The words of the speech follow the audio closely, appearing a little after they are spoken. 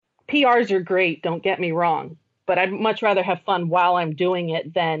PRs are great, don't get me wrong, but I'd much rather have fun while I'm doing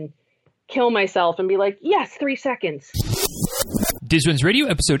it than kill myself and be like, yes, 3 seconds. Diz Runs Radio,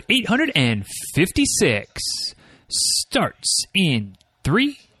 episode 856, starts in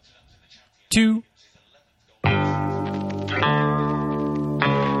 3, 2,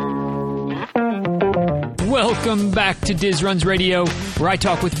 Welcome back to Diz Runs Radio, where I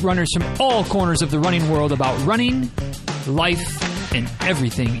talk with runners from all corners of the running world about running, life, and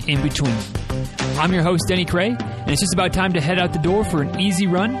everything in between. I'm your host, Denny Cray, and it's just about time to head out the door for an easy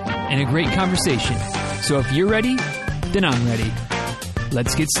run and a great conversation. So if you're ready, then I'm ready.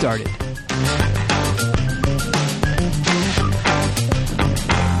 Let's get started.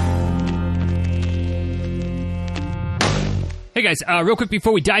 Hey guys, real quick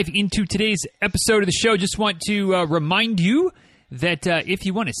before we dive into today's episode of the show, just want to remind you that if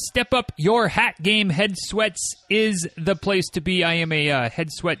you want to step up your hat game, Head Sweats is the place to be. I am a Head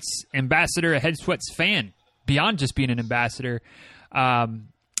Sweats ambassador, a Head Sweats fan, beyond just being an ambassador. And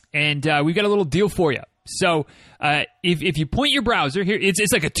we've got a little deal for you. So if you point your browser here,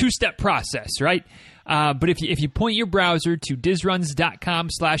 it's like a two-step process, right? But if you point your browser to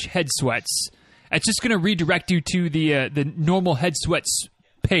dizruns.com/headsweats, it's just going to redirect you to the normal Head Sweats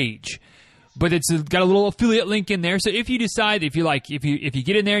page. But it's got a little affiliate link in there. So if you decide, if you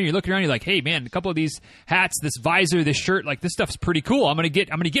get in there and you're looking around, you're like, hey man, a couple of these hats, this visor, this shirt, like this stuff's pretty cool. I'm gonna get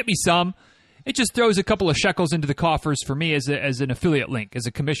me some. It just throws a couple of shekels into the coffers for me as an affiliate link, as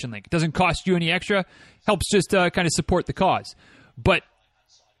a commission link. It doesn't cost you any extra. Helps just kind of support the cause. But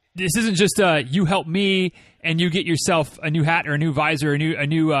this isn't just you help me and you get yourself a new hat or a new visor, a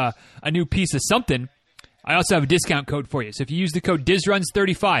new piece of something. I also have a discount code for you. So if you use the code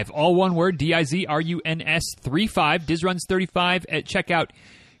DizRuns35, all one word, DIZRUNS 35, DizRuns35 at checkout,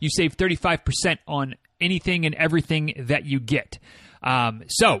 you save 35% on anything and everything that you get.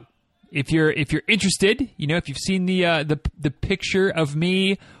 So if you're interested, if you've seen the picture of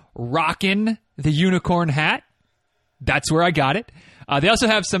me rocking the unicorn hat, that's where I got it. They also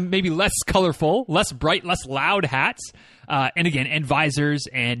have some maybe less colorful, less bright, less loud hats, and visors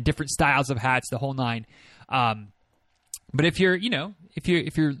and different styles of hats, the whole nine. But if you're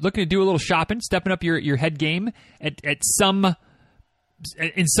looking to do a little shopping, stepping up your head game in some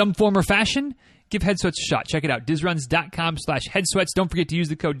form or fashion, give Head Sweats a shot. Check it out, dizruns.com/headsweats. Don't forget to use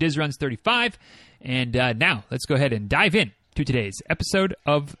the code DizRuns35. And now let's go ahead and dive in to today's episode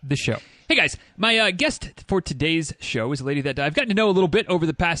of the show. Hey guys, my guest for today's show is a lady that I've gotten to know a little bit over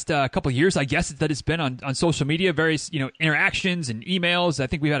the past couple of years. I guess that it's been on social media, various interactions and emails. I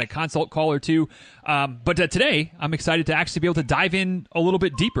think we've had a consult call or two. But today, I'm excited to actually be able to dive in a little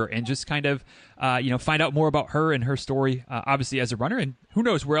bit deeper and just kind of find out more about her and her story, obviously as a runner, and who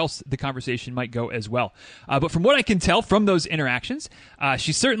knows where else the conversation might go as well. But from what I can tell from those interactions,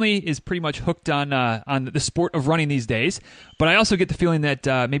 she certainly is pretty much hooked on the sport of running these days. But I also get the feeling that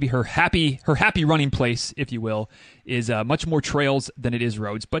maybe her happy running place, if you will, is much more trails than it is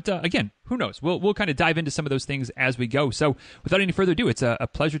roads. But again, who knows? We'll kind of dive into some of those things as we go. So without any further ado, it's a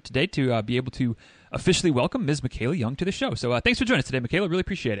pleasure today to be able to officially welcome Ms. Michaela Young to the show. So thanks for joining us today, Michaela. Really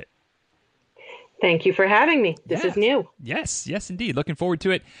appreciate it. Thank you for having me. This is new. Yes, indeed. Looking forward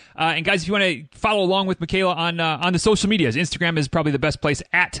to it. And guys, if you want to follow along with Michaela on the social medias, Instagram is probably the best place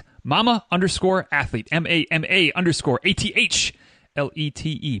at mama_athlete, MAMA_ATHLETE,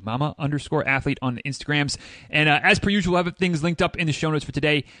 mama_athlete on the Instagrams. And as per usual, we'll have things linked up in the show notes for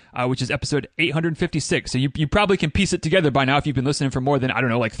today, which is episode 856. So you probably can piece it together by now if you've been listening for more than,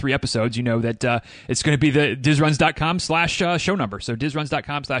 3 episodes. You know that it's going to be the dizruns.com/show number. So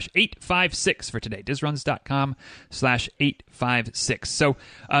dizruns.com/856 for today. dizruns.com/856. So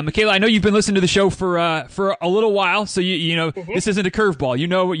Michaela, I know you've been listening to the show for a little while, so this isn't a curveball. You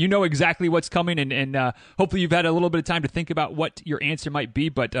know exactly what's coming, and hopefully you've had a little bit of time to think about what your answer might be,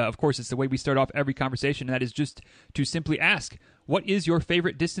 but of course it's the way we start off every conversation, and that is just to simply ask, what is your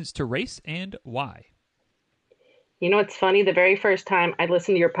favorite distance to race and why? It's funny, the very first time I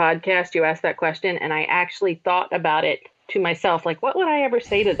listened to your podcast, you asked that question, and I actually thought about it to myself, like, what would I ever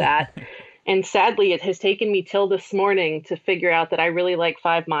say to that? And sadly, it has taken me till this morning to figure out that I really like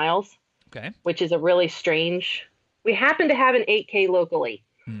 5 miles, okay, which is a really strange, we happen to have an 8K locally,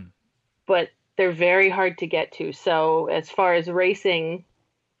 but they're very hard to get to. So as far as racing,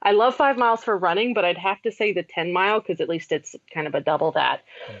 I love 5 miles for running, but I'd have to say the 10 mile, because at least it's kind of a double that.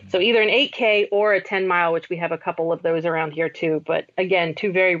 So either an 8K or a 10 mile, which we have a couple of those around here too. But again,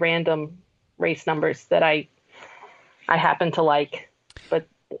 2 very random race numbers that I happen to like. But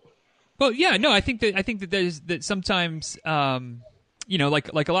well, yeah, no, I think that there's that sometimes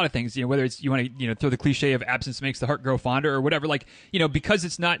like a lot of things, whether it's you want to, throw the cliche of absence makes the heart grow fonder or whatever, like, because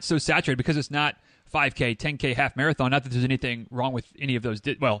it's not so saturated, because it's not 5K, 10K, half marathon, not that there's anything wrong with any of those.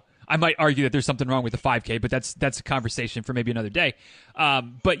 Well, I might argue that there's something wrong with the 5K, but that's a conversation for maybe another day.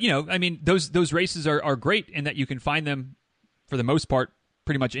 But, those races are great in that you can find them for the most part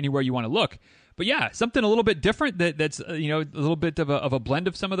pretty much anywhere you want to look. But yeah, something a little bit different that's a little bit of a blend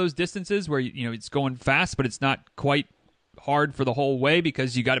of some of those distances where, it's going fast, but it's not quite hard for the whole way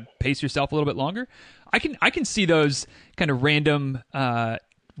because you got to pace yourself a little bit longer. I can see those kind of random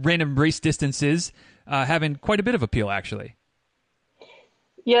race distances having quite a bit of appeal, actually.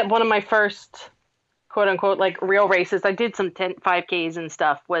 Yeah, one of my first quote unquote like real races, I did some 5Ks and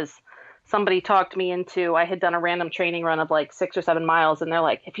stuff, was somebody talked me into, I had done a random training run of like 6 or 7 miles, and they're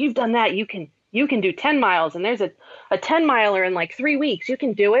like, if you've done that, you can do 10 miles, and there's a 10 miler in like 3 weeks, you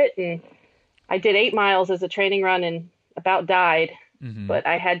can do it. And I did 8 miles as a training run and about died, but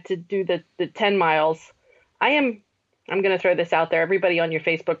I had to do the 10 miles. I'm going to throw this out there. Everybody on your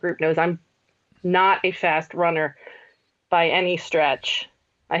Facebook group knows I'm not a fast runner by any stretch.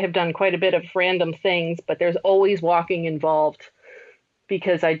 I have done quite a bit of random things, but there's always walking involved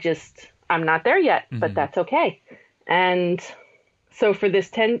because I'm not there yet, but that's okay. And so for this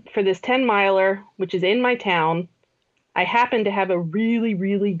 10 miler, which is in my town, I happen to have a really,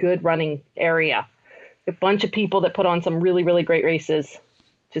 really good running area. A bunch of people that put on some really, really great races,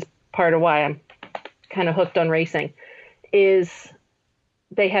 just part of why I'm kind of hooked on racing, is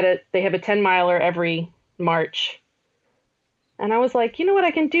they have a 10 miler every March. And I was like, you know what, I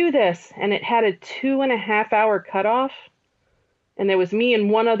can do this. And it had a 2.5 hour cutoff. And there was me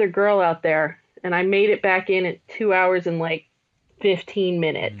and one other girl out there. And I made it back in at 2 hours and like 15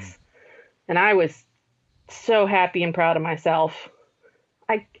 minutes. And I was so happy and proud of myself.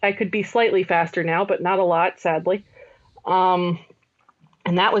 I could be slightly faster now, but not a lot, sadly. And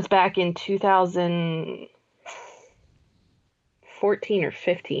that was back in 2014 or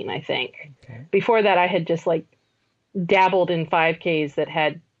 15, I think. Okay. Before that, I had just like dabbled in 5Ks that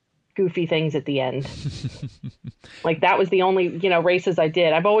had goofy things at the end. Like that was the only, races I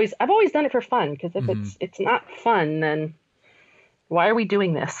did. I've always done it for fun, because if it's not fun, then why are we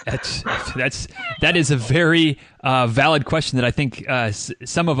doing this? That is a very valid question that I think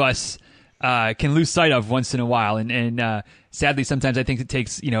some of us can lose sight of once in a while, and sadly, sometimes I think it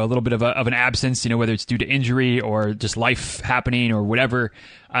takes a little bit of an absence, whether it's due to injury or just life happening or whatever,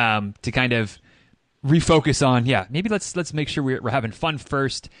 to kind of refocus on maybe let's make sure we're having fun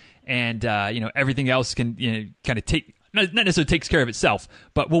first, and everything else can kind of take. Not necessarily takes care of itself,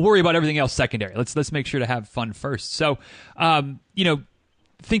 but we'll worry about everything else secondary. Let's make sure to have fun first. So,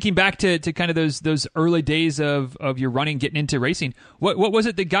 thinking back to kind of those early days of your running, getting into racing, what was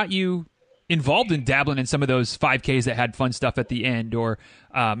it that got you involved in dabbling in some of those 5Ks that had fun stuff at the end, or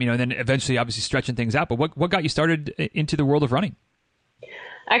and then eventually obviously stretching things out? But what got you started into the world of running?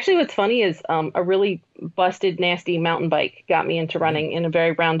 Actually, what's funny is a really busted, nasty mountain bike got me into running in a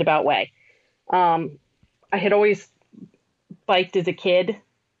very roundabout way. I had always biked as a kid,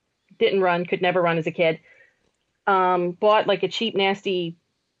 didn't run, could never run as a kid. Bought like a cheap, nasty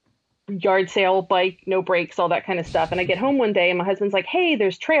yard sale bike, no brakes, all that kind of stuff. And I get home one day and my husband's like, hey,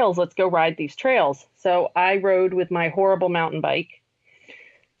 there's trails. Let's go ride these trails. So I rode with my horrible mountain bike.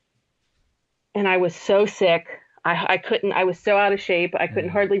 And I was so sick. I was so out of shape. I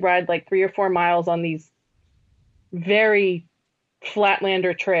couldn't hardly ride like 3 or 4 miles on these very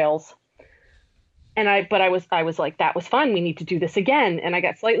flatlander trails. And I was like, that was fun. We need to do this again. And I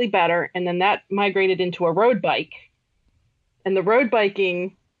got slightly better. And then that migrated into a road bike. And the road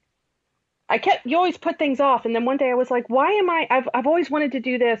biking, you always put things off. And then one day I was like, I've always wanted to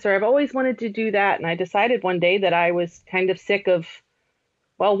do this, or I've always wanted to do that. And I decided one day that I was kind of sick of,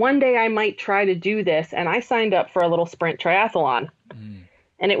 well, one day I might try to do this. And I signed up for a little sprint triathlon.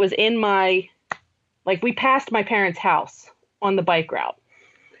 And it was we passed my parents' house on the bike route.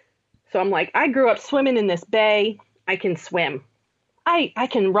 So I'm like, I grew up swimming in this bay. I can swim. I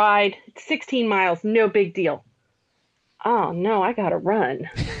can ride 16 miles, no big deal. Oh no, I gotta run.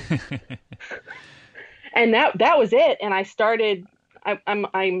 And that was it. And I started.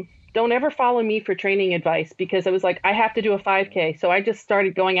 I'm don't ever follow me for training advice, because I was like, I have to do a 5K. So I just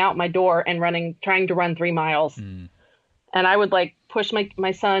started going out my door and trying to run 3 miles. And I would like push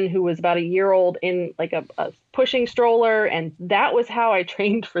my son, who was about a year old, in like a pushing stroller. And that was how I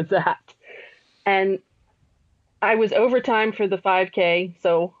trained for that. And I was overtime for the 5K.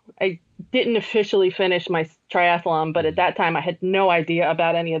 So I didn't officially finish my triathlon, but at that time I had no idea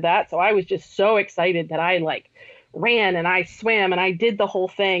about any of that. So I was just so excited that I ran and I swam and I did the whole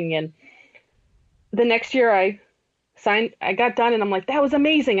thing. And the next year I I got done and I'm like, that was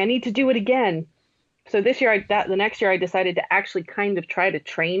amazing. I need to do it again. So this year, the next year I decided to actually kind of try to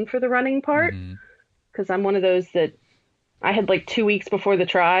train for the running part, because I'm one of those that I had like 2 weeks before the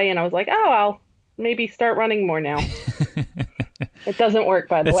try and I was like, oh, I'll maybe start running more now. It doesn't work,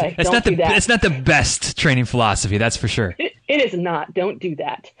 by the way. Don't do that. It's not the best training philosophy, that's for sure. It is not. Don't do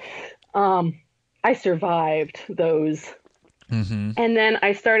that. I survived those. And then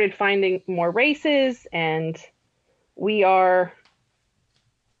I started finding more races, and we are,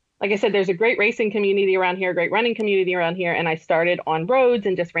 like I said, there's a great racing community around here, a great running community around here, and I started on roads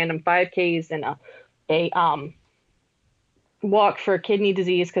and just random 5Ks and a walk for kidney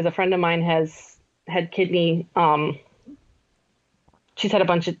disease, because a friend of mine has had kidney, she's had a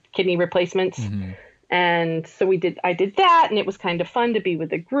bunch of kidney replacements. And so I did that, and it was kind of fun to be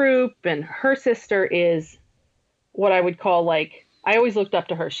with a group. And her sister is what I would call, like, I always looked up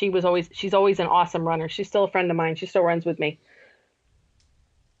to her. She's always an awesome runner. She's still a friend of mine. She still runs with me.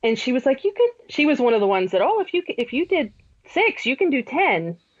 And she was like, she was one of the ones that, oh, if you did 6, you can do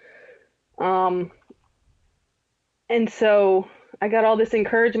 10. And so I got all this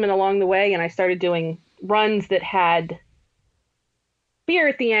encouragement along the way, and I started doing runs that had beer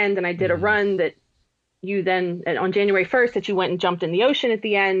at the end. And I did a run that you then, on January 1st, that you went and jumped in the ocean at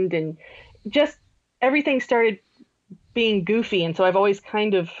the end, and just everything started being goofy. And so I've always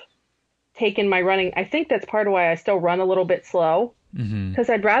kind of taken my running. I think that's part of why I still run a little bit slow, because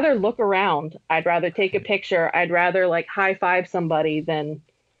I'd rather look around. I'd rather take a picture. I'd rather like high five somebody than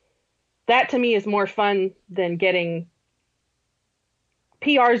that. To me is more fun than getting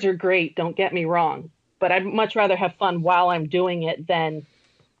PRs are great. Don't get me wrong, but I'd much rather have fun while I'm doing it than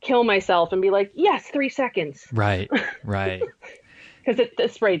kill myself and be like, yes, 3 seconds. Right. Because at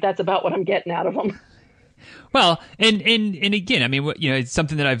this rate, that's about what I'm getting out of them. Well, and again, I mean, it's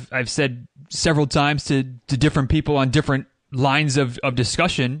something that I've said several times to different people on different lines of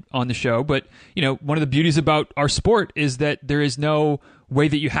discussion on the show. But, one of the beauties about our sport is that there is no way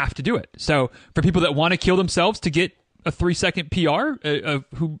that you have to do it. So for people that want to kill themselves to get a 3-second PR,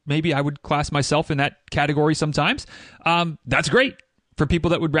 who maybe I would class myself in that category sometimes, that's great. For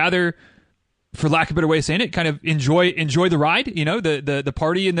people that would rather, for lack of a better way of saying it, kind of enjoy the ride, the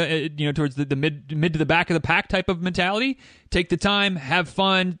party and the towards the mid to the back of the pack type of mentality. Take the time, have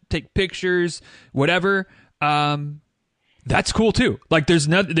fun, take pictures, whatever. That's cool too. Like there's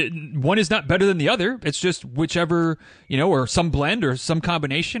one is not better than the other. It's just whichever, or some blend or some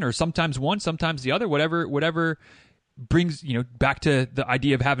combination, or sometimes one, sometimes the other. Whatever brings back to the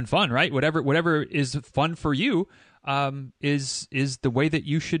idea of having fun, right? Whatever is fun for you. Is the way that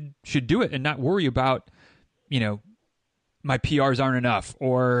you should do it, and not worry about, my PRs aren't enough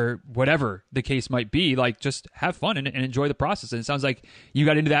or whatever the case might be. Like just have fun and enjoy the process. And it sounds like you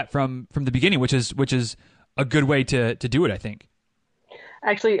got into that from the beginning, which is a good way to do it, I think.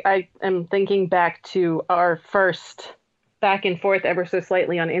 Actually, I am thinking back to our first back and forth ever so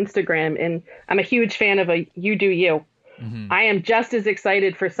slightly on Instagram, and I'm a huge fan of you do you. I am just as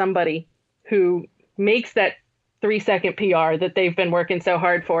excited for somebody who makes that 3-second PR that they've been working so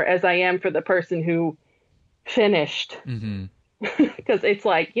hard for as I am for the person who finished. Because it's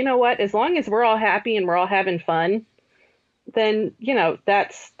like, you know what, as long as we're all happy and we're all having fun, then,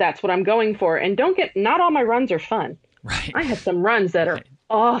 that's what I'm going for. And not all my runs are fun. Right. I have some runs that are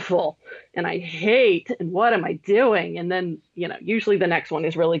awful and I hate, and what am I doing? And then, usually the next one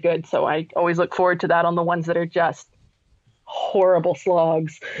is really good. So I always look forward to that on the ones that are just horrible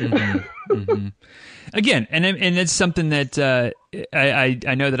slogs. Again, and it's something that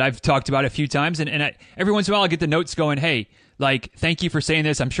I know that I've talked about a few times, and every once in a while I get the notes going, hey, like, thank you for saying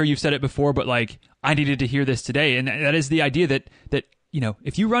this. I'm sure you've said it before, but like, I needed to hear this today. And that is the idea that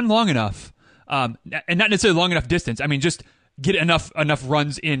if you run long enough, and not necessarily long enough distance, I mean, just get enough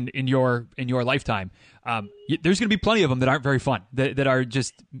runs in your lifetime. There's going to be plenty of them that aren't very fun, that are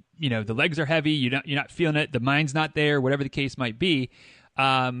just, the legs are heavy, you're not feeling it, the mind's not there, whatever the case might be.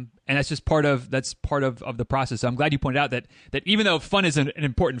 And that's just part of the process. So I'm glad you pointed out that even though fun is an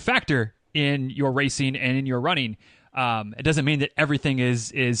important factor in your racing and in your running, it doesn't mean that everything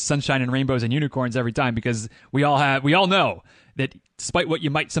is sunshine and rainbows and unicorns every time, because we all know that despite what you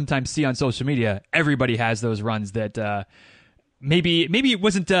might sometimes see on social media, everybody has those runs that maybe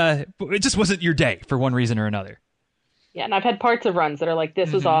it just wasn't your day for one reason or another. Yeah, and I've had parts of runs that are like,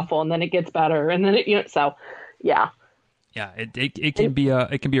 this was awful, and then it gets better, and then so yeah. Yeah, it can be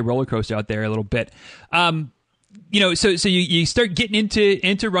a roller coaster out there a little bit. So you start getting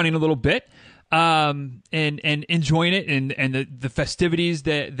into running a little bit, and enjoying it, and the festivities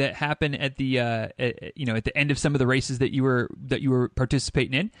that happen at the at the end of some of the races that you were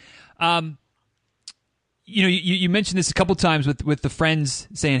participating in. you mentioned this a couple times with the friends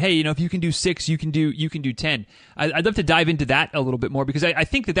saying, hey, if you can do 6, you can do 10. I'd love to dive into that a little bit more, because I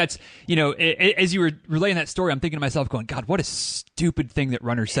think that's, as you were relaying that story, I'm thinking to myself going, God, what a stupid thing that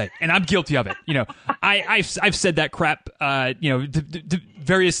runners say. And I'm guilty of it. I've said that crap,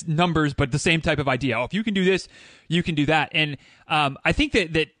 various numbers, but the same type of idea. Oh, if you can do this, you can do that. And I think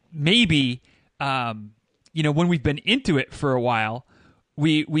that maybe, when we've been into it for a while,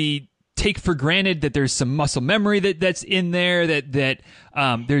 we take for granted that there's some muscle memory that's in there, that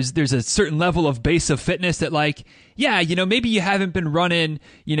there's a certain level of base of fitness that, like, maybe you haven't been running,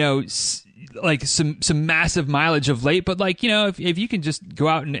 like some massive mileage of late, but like, if you can just go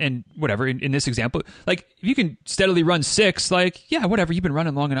out and whatever, in this example, like if you can steadily run 6, like, whatever, you've been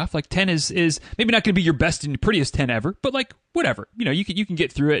running long enough, like 10 is maybe not going to be your best and prettiest 10 ever, but like, whatever, you can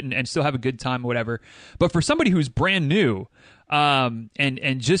get through it and still have a good time or whatever. But for somebody who's brand new,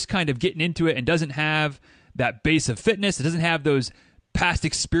 and just kind of getting into it and doesn't have that base of fitness, it doesn't have those past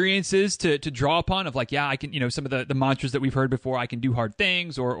experiences to draw upon of like, I can, some of the mantras that we've heard before, I can do hard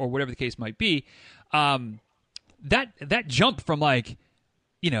things or whatever the case might be. That jump from like,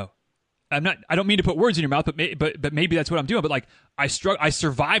 I don't mean to put words in your mouth, but maybe that's what I'm doing. But like, I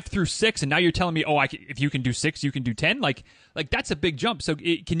survived through 6, and now you're telling me, if you can do 6, you can do 10. Like that's a big jump. So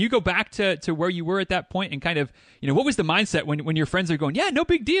can you go back to where you were at that point and kind of, what was the mindset when your friends are going, no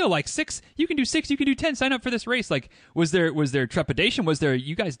big deal, like 6, you can do 6, you can do 10, sign up for this race? Like, was there trepidation? Was there,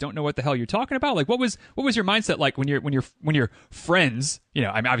 you guys don't know what the hell you're talking about? Like, what was your mindset like when your friends, I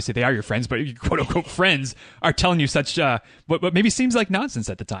mean, obviously they are your friends, but quote unquote friends are telling you such what maybe seems like nonsense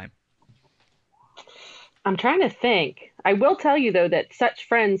at the time? I'm trying to think. I will tell you, though, that such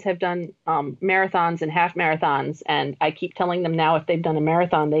friends have done marathons and half marathons, and I keep telling them now if they've done a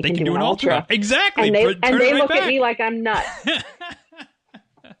marathon, they can do an ultra. Exactly. And they look at me like I'm nuts.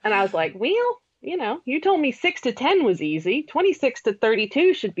 And I was like, well, you told me 6 to 10 was easy. 26 to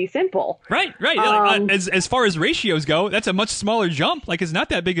 32 should be simple. Right. As far as ratios go, that's a much smaller jump. Like, it's not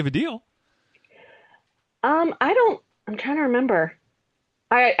that big of a deal. I'm trying to remember.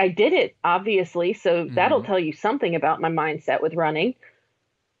 I did it, obviously, so that'll tell you something about my mindset with running.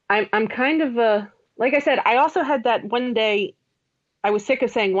 I'm kind of like I said, I also had that one day, I was sick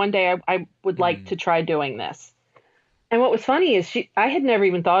of saying one day I would like to try doing this. And what was funny is I had never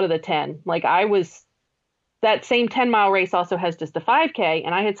even thought of the 10. Like that same 10-mile race also has just a 5K,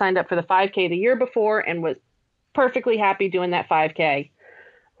 and I had signed up for the 5K the year before and was perfectly happy doing that 5K.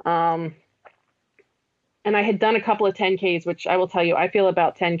 And I had done a couple of 10Ks, which I will tell you, I feel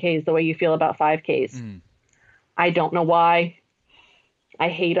about 10Ks the way you feel about 5Ks. I don't know why. I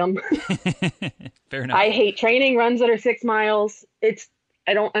hate them. Fair enough. I hate training runs that are 6 miles. I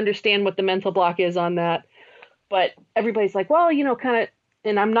don't understand what the mental block is on that. But everybody's like, well, kind of,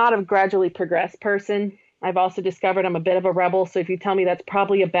 and I'm not a gradually progressed person. I've also discovered I'm a bit of a rebel. So if you tell me that's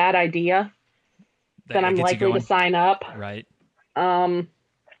probably a bad idea, then I'm likely to sign up. Right. And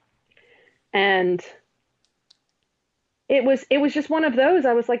it was just one of those.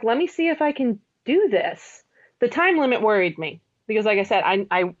 I was like, let me see if I can do this. The time limit worried me because, like I said,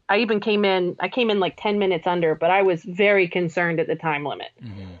 I even came in like 10 minutes under, but I was very concerned at the time limit.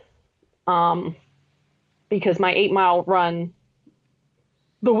 Because my 8-mile run,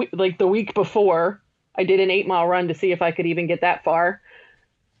 the week before, I did an 8-mile run to see if I could even get that far,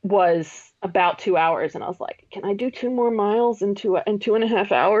 was about 2 hours. And I was like, can I do 2 more miles in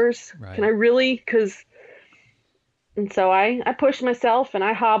 2.5 hours? Right. Can I really? And so I pushed myself and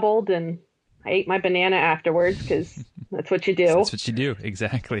I hobbled and I ate my banana afterwards because that's what you do. That's what you do.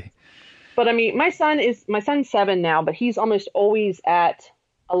 Exactly. But I mean, my son's 7 now, but he's almost always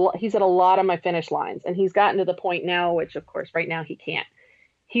he's at a lot of my finish lines, and he's gotten to the point now, which of course right now he can't.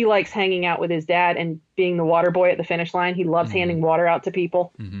 He likes hanging out with his dad and being the water boy at the finish line. He loves handing water out to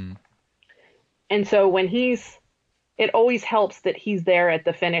people. And so when it always helps that he's there at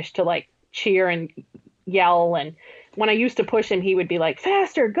the finish to like cheer and yell. And when I used to push him, he would be like,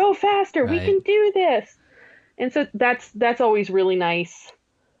 faster, go faster. Right. We can do this. And so that's always really nice.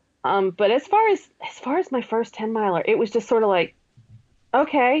 But as far as my first 10 miler, it was just sort of like,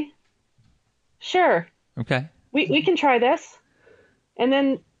 okay, sure. Okay. We can try this. And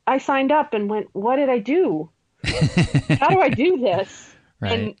then I signed up and went, what did I do? How do I do this?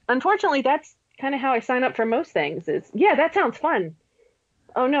 Right. And unfortunately, that's kind of how I sign up for most things is, that sounds fun.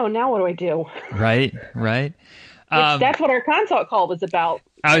 Oh no, now what do I do? Right. That's what our consult call was about.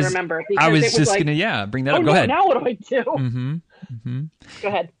 I remember. I was just going to bring that up. Go ahead. Now what do I do? Go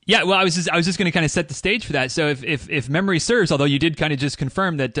ahead. Yeah, well, I was just going to kind of set the stage for that. So if memory serves, although you did kind of just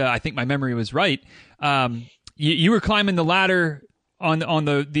confirm that I think my memory was right, you were climbing the ladder on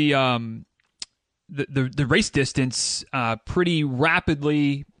the the race distance pretty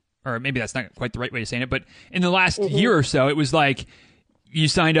rapidly, or maybe that's not quite the right way of saying it, but in the last year or so, it was like you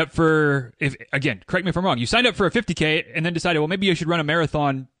signed up for, again, correct me if I'm wrong, you signed up for a 50K and then decided, well, maybe you should run a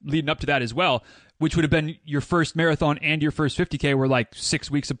marathon leading up to that as well, which would have been your first marathon and your first 50K were like 6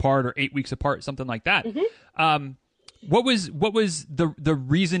 weeks apart or 8 weeks apart, something like that. What was the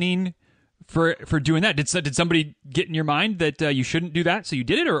reasoning for doing that? Did somebody get in your mind that you shouldn't do that, so you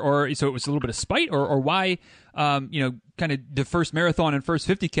did it, or so it was a little bit of spite, or why, kind of the first marathon and first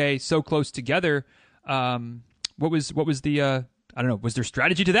 50K so close together? What was the I don't know, was there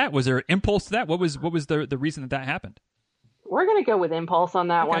strategy to that? Was there impulse to that? What was the reason that happened? We're gonna go with impulse on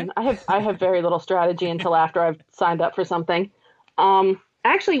that one. I have very little strategy until after I've signed up for something.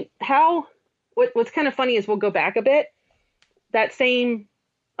 Actually, what's kind of funny is we'll go back a bit. That same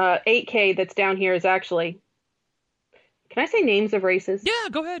 8K that's down here is actually. Can I say names of races? Yeah,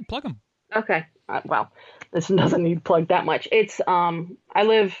 go ahead, plug them. Okay. Well, this doesn't need plugged that much. It's I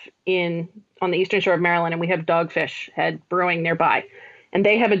live on the eastern shore of Maryland, and we have Dogfish Head Brewing nearby, and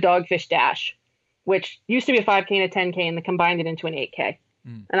they have a Dogfish Dash, which used to be a 5K and a 10K, and they combined it into an 8K.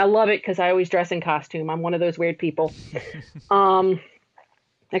 And I love it because I always dress in costume. I'm one of those weird people.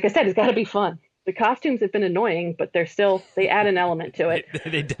 Like I said, it's got to be fun. The costumes have been annoying, but they add an element to it.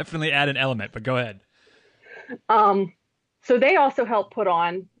 They definitely add an element, but go ahead. So they also help put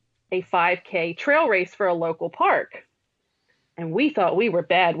on a 5K trail race for a local park. And we thought we were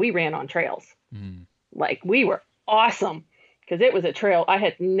bad. We ran on trails. Like, we were awesome because it was a trail. I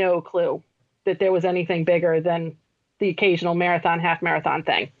had no clue that there was anything bigger than the occasional marathon, half marathon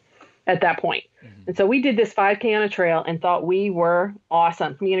thing at that point. And so we did this 5K on a trail and thought we were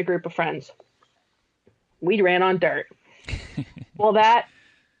awesome. Me and a group of friends. We ran on dirt. Well, like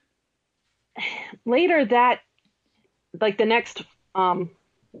the next,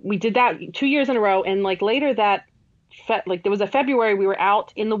 we did that 2 years in a row. And like later that, there was a February, we were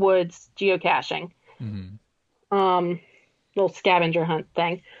out in the woods geocaching, little scavenger hunt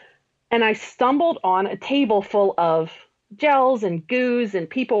thing. And I stumbled on a table full of gels and goos, and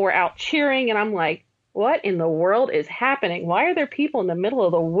people were out cheering. And I'm like, what in the world is happening? Why are there people in the middle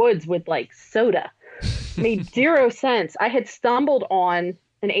of the woods with like soda? Made zero sense. I had stumbled on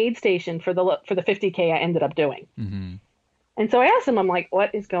an aid station for the 50K I ended up doing. And so I asked them, I'm like,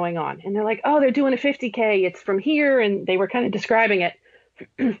 what is going on? And they're like, oh, they're doing a 50K. It's from here. And they were kind of describing it.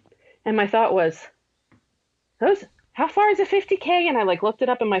 And my thought was, how far is a 50K? And I like looked it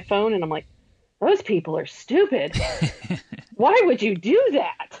up in my phone and I'm like, those people are stupid. Why would you do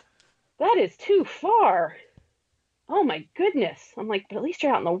that? That is too far. Oh my goodness. I'm like, but at least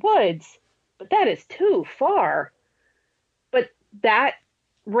you're out in the woods. But that is too far. But that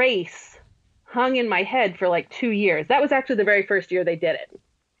race hung in my head for like 2 years. That was actually the very first year they did it.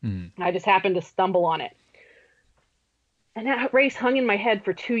 I just happened to stumble on it. And that race hung in my head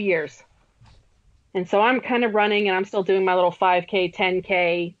for 2 years. And so I'm kind of running and I'm still doing my little 5K,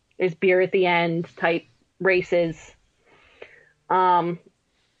 10K, there's beer at the end type races. But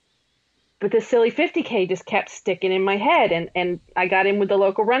the silly 50K just kept sticking in my head. And I got in with the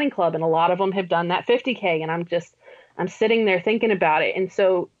local running club and a lot of them have done that 50K. And I'm sitting there thinking about it. And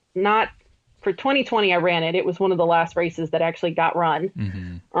so for 2020, I ran it. It was one of the last races that actually got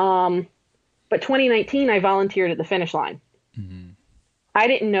run. But 2019, I volunteered at the finish line. I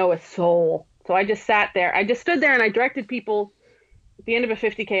didn't know a soul. So I just sat there. I just stood there and I directed people at the end of a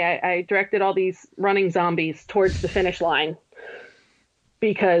 50K. I directed all these running zombies towards the finish line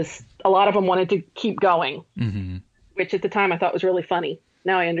because a lot of them wanted to keep going, which at the time I thought was really funny.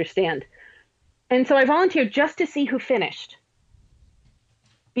 Now I understand. And so I volunteered just to see who finished.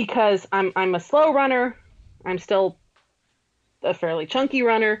 Because I'm a slow runner, I'm still a fairly chunky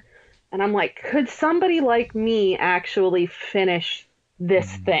runner, and I'm like, could somebody like me actually finish this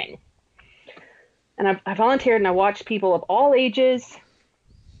thing? And I volunteered and I watched people of all ages,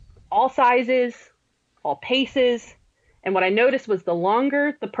 all sizes, all paces, and what I noticed was the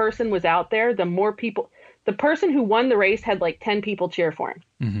longer the person was out there, the more people, the person who won the race had like 10 people cheer for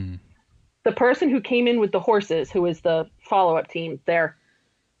him. The person who came in with the horses, who was the follow-up team there,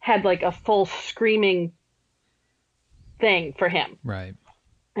 had like a full screaming thing for him. Right.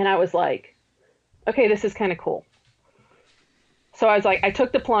 And I was like, okay, this is kind of cool. So I was like, I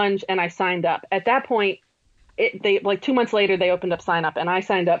took the plunge and I signed up. At that point, they like 2 months later, they opened up sign up and I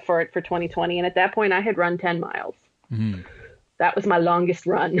signed up for it for 2020. And at that point I had run 10 miles. That was my longest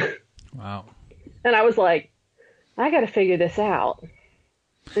run. Wow. And I was like, I got to figure this out.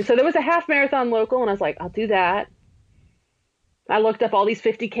 And so there was a half marathon local and I was like, I'll do that. I looked up all these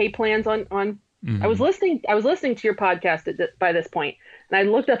 50K plans on I was listening to your podcast by this point, and I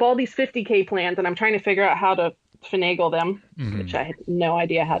looked up all these 50K plans, and I'm trying to figure out how to finagle them, which I had no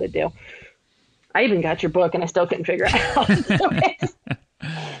idea how to do. I even got your book, and I still couldn't figure it out.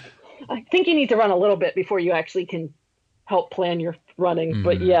 I think you need to run a little bit before you actually can help plan your running.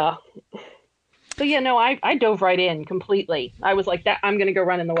 But yeah. So yeah, no, I dove right in completely. I was like, that I'm going to go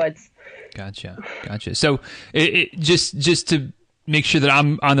run in the woods. Gotcha. So it just to make sure that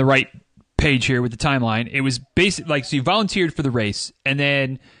I'm on the right page here with the timeline, it was basically like, so you volunteered for the race, and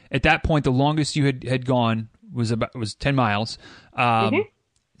then at that point, the longest you had gone was 10 miles.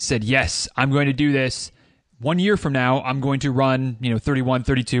 Said, yes, I'm going to do this. 1 year from now, I'm going to run, 31,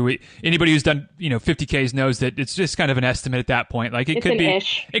 32. Anybody who's done, 50Ks knows that it's just kind of an estimate at that point. Like it could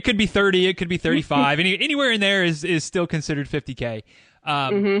be 30, it could be 35. Anywhere in there is still considered 50K.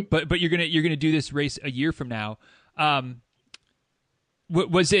 But you're gonna do this race a year from now.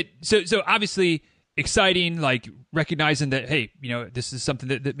 Was it so obviously exciting, like recognizing that, hey, this is something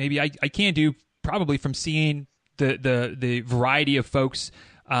that maybe I can do, probably from seeing the variety of folks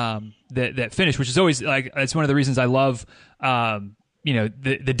that finish, which is always like, it's one of the reasons I love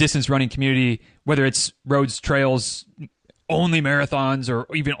the distance running community, whether it's roads, trails, only marathons, or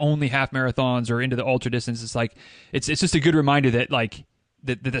even only half marathons, or into the ultra distance. It's like it's just a good reminder that like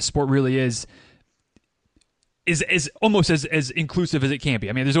that the sport really is almost as inclusive as it can be.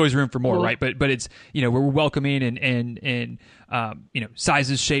 I mean, there's always room for more, right? But it's, we're welcoming and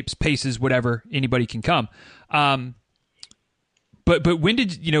sizes, shapes, paces, whatever, anybody can come. But when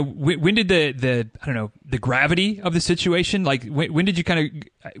did when did the I don't know, the gravity of the situation, like when did you kind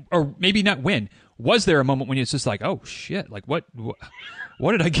of, or maybe not when, was there a moment when it's just like, oh shit, like what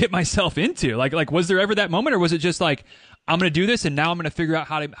did I get myself into? Like was there ever that moment, or was it just like, I'm going to do this and now I'm going to figure out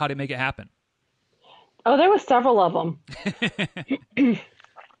how to make it happen? Oh, there was several of them.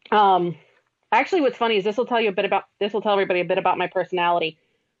 Actually, what's funny is this will tell everybody a bit about my personality.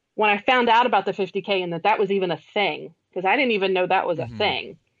 When I found out about the 50K and that was even a thing, because I didn't even know that was a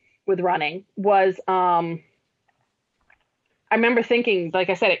thing with running, was I remember thinking,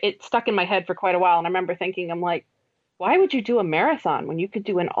 like I said, it stuck in my head for quite a while. And I remember thinking, I'm like, why would you do a marathon when you could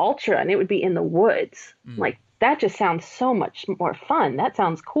do an ultra and it would be in the woods? Like, that just sounds so much more fun. That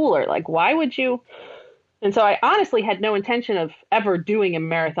sounds cooler. Like, why would you? And so I honestly had no intention of ever doing a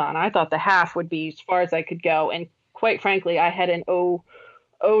marathon. I thought the half would be as far as I could go. And quite frankly, I had an oh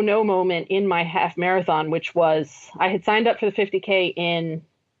no moment in my half marathon, which was, I had signed up for the 50K in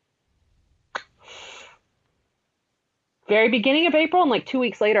very beginning of April. And like 2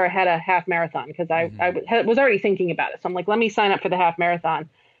 weeks later, I had a half marathon because I was already thinking about it. So I'm like, let me sign up for the half marathon.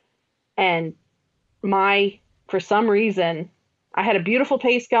 And for some reason, I had a beautiful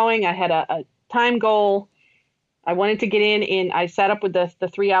pace going. I had a time goal. I wanted to get I sat up with the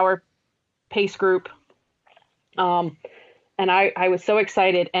 3-hour pace group. And I was so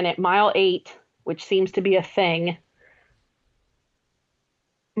excited. And at mile 8, which seems to be a thing,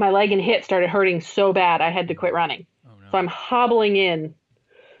 my leg and hip started hurting so bad I had to quit running. Oh, no. So I'm hobbling in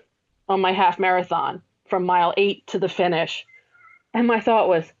on my half marathon from mile 8 to the finish. And my thought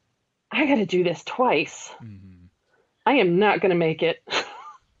was, I got to do this twice. I am not going to make it.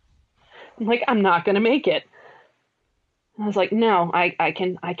 I'm like, I'm not going to make it. I was like, no, I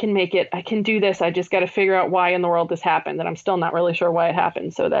can make it. I can do this. I just got to figure out why in the world this happened. And I'm still not really sure why it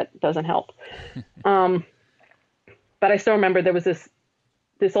happened. So that doesn't help. But I still remember there was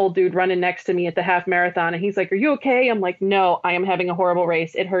this old dude running next to me at the half marathon. And he's like, are you okay? I'm like, no, I am having a horrible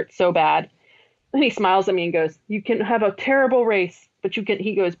race. It hurts so bad. And he smiles at me and goes, you can have a terrible race, but you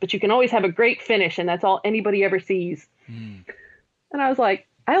can always have a great finish. And that's all anybody ever sees. And I was like,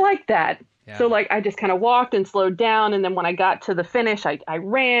 I like that. Yeah. So like, I just kind of walked and slowed down. And then when I got to the finish, I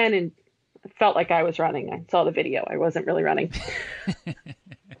ran and felt like I was running. I saw the video. I wasn't really running.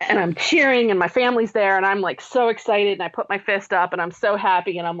 And I'm cheering and my family's there and I'm like so excited and I put my fist up and I'm so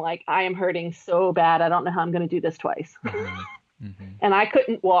happy and I'm like, I am hurting so bad. I don't know how I'm going to do this twice. And I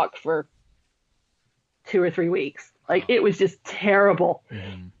couldn't walk for 2 or 3 weeks. Like it was just terrible.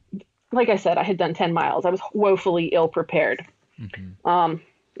 Like I said, I had done 10 miles. I was woefully ill prepared.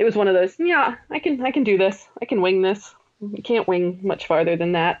 It was one of those, yeah, I can do this. I can wing this. I can't wing much farther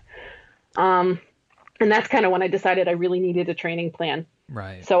than that. And that's kind of when I decided I really needed a training plan.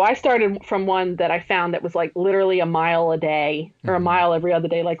 Right. So I started from one that I found that was like literally a mile a day or a mile every other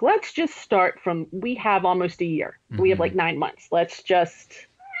day. Like, let's just start from, we have almost a year. We have like 9 months.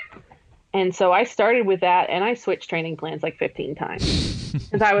 And so I started with that and I switched training plans like 15 times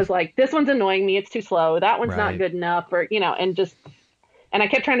because I was like, this one's annoying me. It's too slow. That one's not good enough, or, and I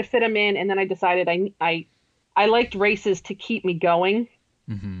kept trying to fit them in. And then I decided I liked races to keep me going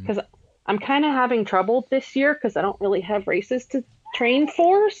because I'm kind of having trouble this year because I don't really have races to train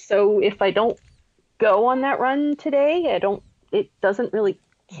for. So if I don't go on that run today, it doesn't really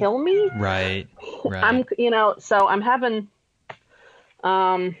kill me. Right. So I'm having,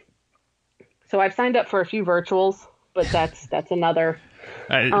 so I've signed up for a few virtuals, but that's another.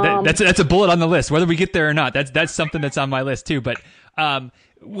 That's a bullet on the list, whether we get there or not. That's something that's on my list too. But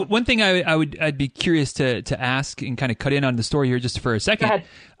one thing I'd be curious to ask and kind of cut in on the story here just for a second. Go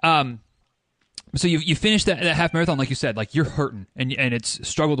ahead. So you finished that half marathon, like you said, like you're hurting and it's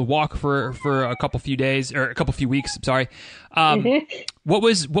struggled to walk for a few weeks. Sorry. What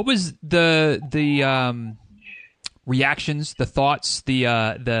was the reactions, the thoughts,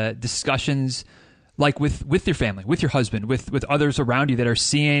 the discussions like with your family, with your husband, with others around you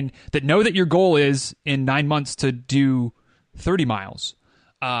that know that your goal is in 9 months to do 30 miles.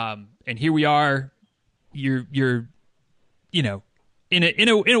 And here we are, you're in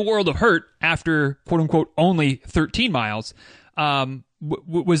a world of hurt after quote unquote only 13 miles.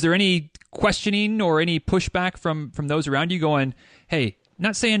 Was there any questioning or any pushback from those around you going, hey,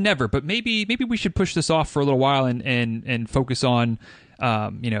 not saying never, but maybe we should push this off for a little while and focus on,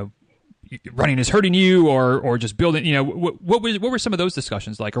 running is hurting you or just building, what were some of those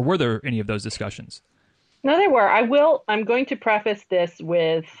discussions like, or were there any of those discussions? No, there were. I'm going to preface this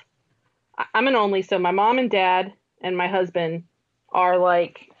with, I'm an only, so my mom and dad and my husband are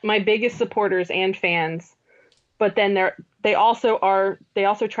like my biggest supporters and fans, but then they also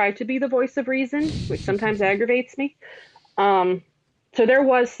try to be the voice of reason, which sometimes aggravates me. So there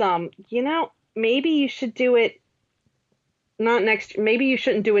was some, maybe you should do it not next year. Maybe you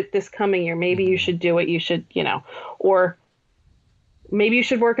shouldn't do it this coming year. Maybe you should do it. You should, or maybe you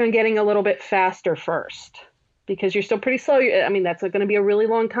should work on getting a little bit faster first because you're still pretty slow. I mean, that's going to be a really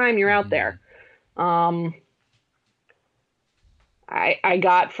long time you're out there. I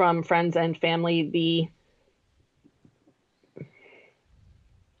got from friends and family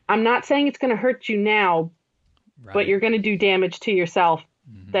I'm not saying it's going to hurt you now, right, but you're going to do damage to yourself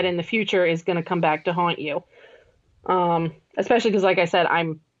that in the future is going to come back to haunt you. Especially because, like I said,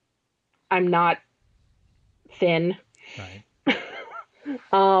 I'm not thin. Right.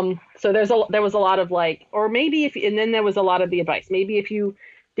 So there was a lot of like, or maybe and then there was a lot of the advice. Maybe if you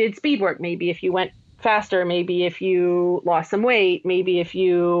did speed work, maybe if you went faster, maybe if you lost some weight, maybe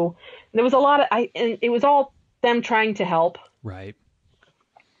there was a lot of, and it was all them trying to help. Right.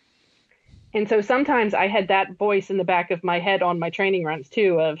 And so sometimes I had that voice in the back of my head on my training runs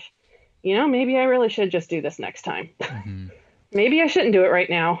too of, maybe I really should just do this next time. Mm-hmm. Maybe I shouldn't do it right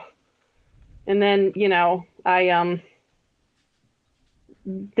now. And then,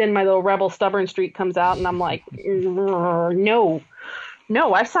 then my little rebel stubborn streak comes out and I'm like, no,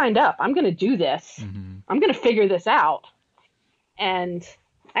 I signed up. I'm going to do this. Mm-hmm. I'm going to figure this out. And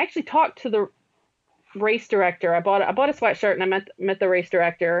I actually talked to the race director. I bought a sweatshirt and I met the race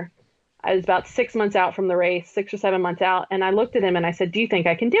director. I was about 6 months out from the race, 6 or 7 months out. And I looked at him and I said, do you think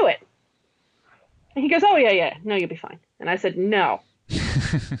I can do it? And he goes, oh, yeah. No, you'll be fine. And I said, no,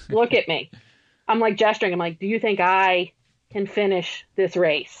 look at me. I'm like gesturing. I'm like, do you think I can finish this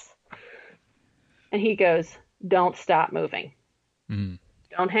race? And he goes, don't stop moving. Mm.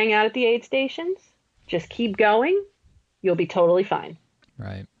 Don't hang out at the aid stations. Just keep going. You'll be totally fine.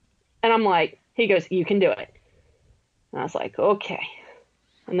 Right. And I'm like, he goes, you can do it. And I was like, okay.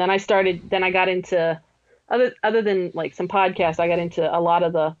 And then I got into, other than like some podcasts, I got into a lot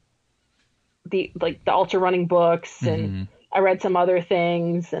of the ultra running books and I read some other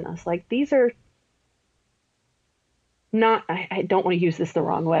things and I was like, these are not, I don't want to use this the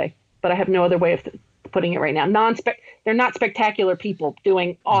wrong way, but I have no other way of putting it right now. They're not spectacular people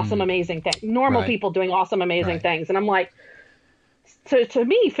doing awesome, amazing things. Normal people doing awesome, amazing things. And I'm like, so to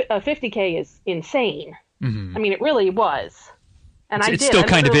me, a 50K is insane. Mm-hmm. I mean, it really was. And it still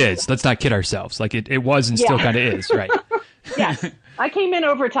kind of is. Let's not kid ourselves. Like it was and still kind of is, right? Yes. I came in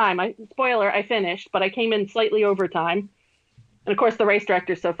overtime. Spoiler, I finished, but I came in slightly overtime. And of course, the race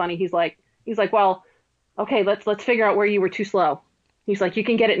director's so funny. He's like, well, okay, let's figure out where you were too slow. He's like, you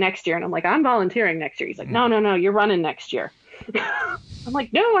can get it next year. And I'm like, I'm volunteering next year. He's like, no, you're running next year. I'm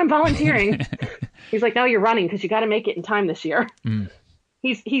like, no, I'm volunteering. He's like, no, you're running because you got to make it in time this year. Mm.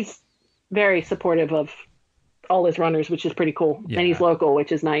 He's very supportive of all his runners, which is pretty cool. Yeah. And he's local,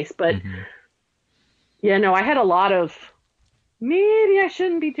 which is nice. But I had a lot of, maybe I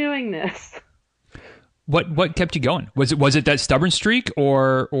shouldn't be doing this. What kept you going? Was it that stubborn streak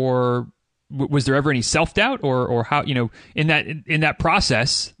or was there ever any self-doubt or how, in that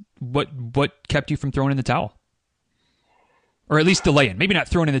process, what kept you from throwing in the towel? Or at least delaying, maybe not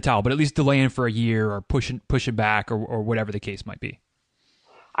throwing in the towel, but at least delaying for a year or pushing back or whatever the case might be.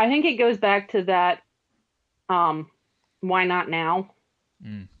 I think it goes back to that, why not now?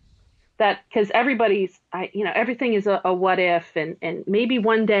 That, because everybody's, everything is a what if, and maybe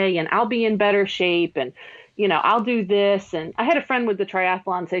one day, and I'll be in better shape, and, I'll do this. And I had a friend with the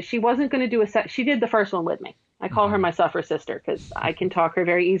triathlon say she wasn't going to do she did the first one with me. I call her my suffer sister because I can talk her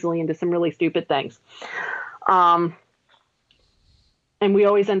very easily into some really stupid things. And we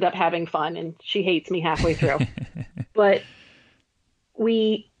always end up having fun, and she hates me halfway through. But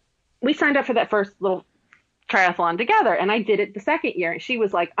we signed up for that first little triathlon together, and I did it the second year, and she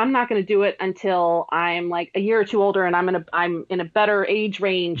was like, I'm not going to do it until I'm like a year or two older, and I'm in a better age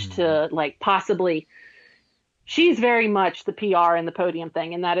range to like possibly. She's very much the PR and the podium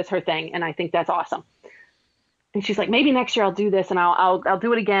thing, and that is her thing, and I think that's awesome. And she's like, maybe next year I'll do this, and I'll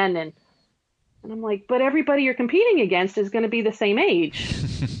do it again, and I'm like, but everybody you're competing against is going to be the same age.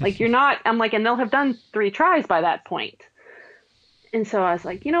 Like, you're not. I'm like, and they'll have done 3 tries by that point. And so I was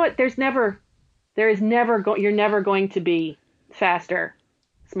like, you know what? You're never going to be faster,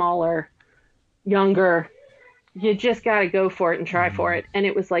 smaller, younger. You just got to go for it and try for it. And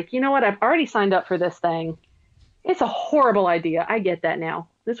it was like, you know what? I've already signed up for this thing. It's a horrible idea. I get that now.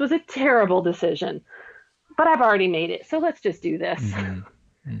 This was a terrible decision, but I've already made it. So let's just do this.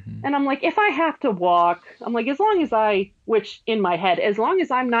 And I'm like, if I have to walk, I'm like, which in my head, as long as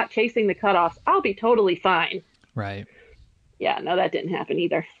I'm not chasing the cutoffs, I'll be totally fine. Right. Yeah, no, that didn't happen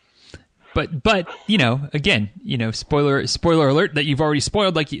either. But again, spoiler alert that you've already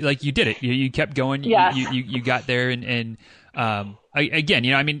spoiled, like you did it. You kept going. Yes. You got there, and again,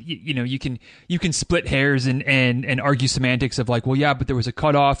 you can split hairs and argue semantics of like, well, yeah, but there was a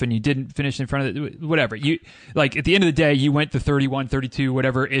cutoff and you didn't finish in front of it, whatever. You like at the end of the day, you went to 31, 32,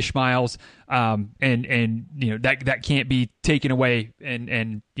 whatever ish miles, and that can't be taken away,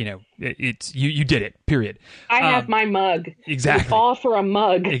 and it's you did it. Period. I have my mug. Exactly. All for a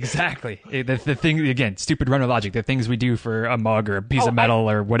mug. Exactly. The thing again, stupid runner logic. The things we do for a mug or a piece of metal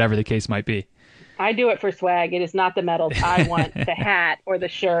or whatever the case might be. I do it for swag. It is not the medals. I want the hat or the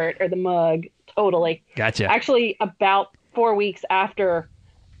shirt or the mug. Totally. Gotcha. Actually, about 4 weeks after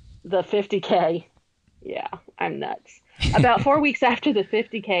the 50K, yeah, I'm nuts. About 4 weeks after the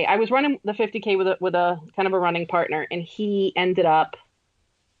 50K, I was running the 50K with a kind of a running partner, and he ended up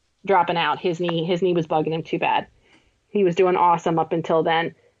dropping out. His knee was bugging him too bad. He was doing awesome up until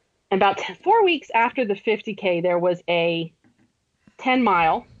then. And about 4 weeks after the 50K, there was a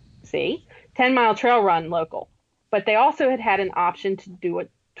 10-mile trail run local. But they also had an option to do a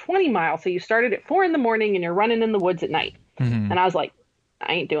 20-mile. So you started at 4 a.m. and you're running in the woods at night. And I was like,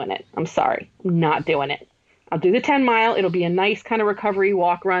 I ain't doing it. I'm sorry. I'm not doing it. I'll do the 10-mile. It'll be a nice kind of recovery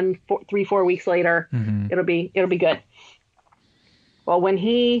walk run 3-4 weeks later. It'll be good. Well, when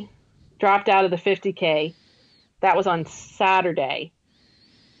he dropped out of the 50K, that was on Saturday.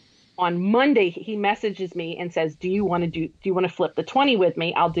 On Monday, he messages me and says, do you want to flip the 20 with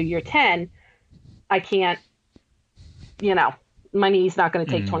me? I'll do your 10. I can't, my knee's not going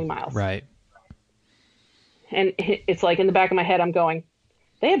to take 20 miles. Right. And it's like in the back of my head, I'm going,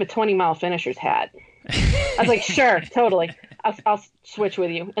 they have a 20-mile finisher's hat. I was like, sure, totally. I'll switch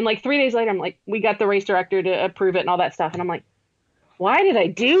with you. And like 3 days later, I'm like, we got the race director to approve it and all that stuff. And I'm like, why did I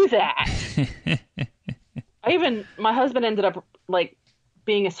do that? My husband ended up like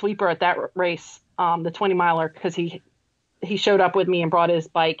being a sweeper at that race, the 20-miler, because he showed up with me and brought his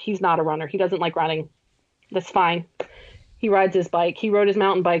bike. He's not a runner. He doesn't like running. That's fine. He rides his bike. He rode his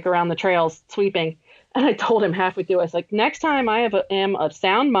mountain bike around the trails sweeping. And I told him halfway through, I was like, next time I am of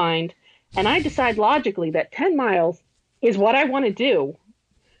sound mind and I decide logically that 10 miles is what I want to do,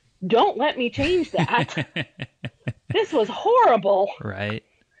 don't let me change that. This was horrible. Right.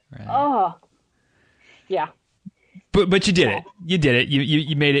 Oh, yeah. But you did it. You did it.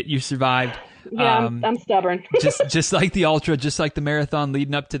 You made it. You survived. Yeah, I'm stubborn. just like the ultra, just like the marathon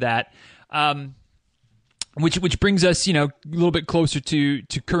leading up to that. Which brings us, a little bit closer to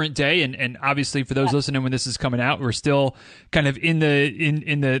current day, and obviously for those listening when this is coming out, we're still kind of in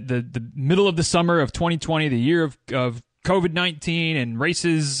the middle of the summer of 2020, the year of COVID-19, and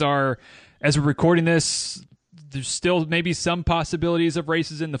races are, as we're recording this, there's still maybe some possibilities of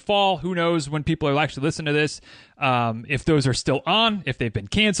races in the fall. Who knows when people are actually listening to this, if those are still on, if they've been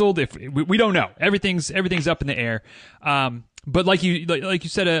canceled, if we don't know. Everything's up in the air. But like you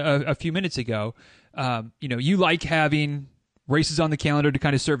said a few minutes ago, you like having races on the calendar to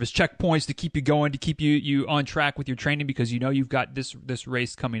kind of serve as checkpoints to keep you going, to keep you on track with your training, because you've got this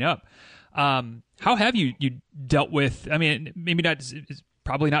race coming up. How have you dealt with? I mean, maybe not. It's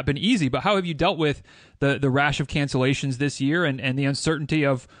probably not been easy, but how have you dealt with the rash of cancellations this year and the uncertainty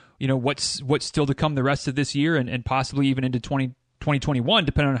of what's still to come the rest of this year and possibly even into 2021,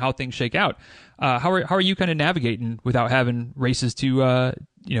 depending on how things shake out. How are you kind of navigating without having races to,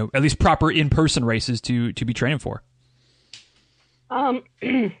 at least proper in-person races to be training for? I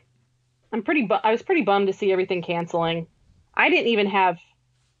was pretty bummed to see everything canceling. I didn't even have,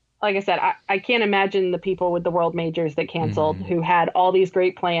 like I said, I can't imagine the people with the world majors that canceled who had all these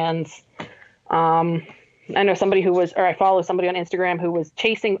great plans. I know somebody I follow somebody on Instagram who was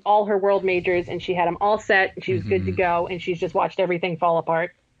chasing all her world majors, and she had them all set and she was good to go, and she's just watched everything fall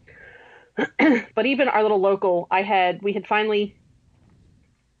apart. But even our little local, we had finally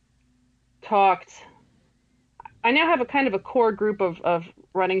talked. I now have a kind of a core group of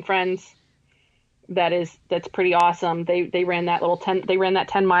running friends that's pretty awesome. They ran that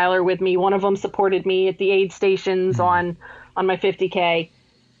 10 miler with me. One of them supported me at the aid stations on my 50K.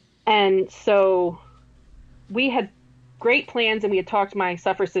 And so we had great plans, and we had talked my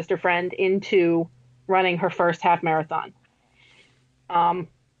Suffer Sister friend into running her first half marathon.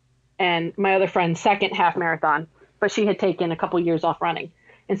 And my other friend's second half marathon, but she had taken a couple years off running.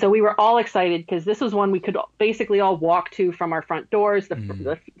 And so we were all excited because this was one we could basically all walk to from our front doors.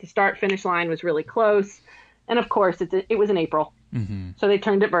 The start finish line was really close. And of course it was in April. So they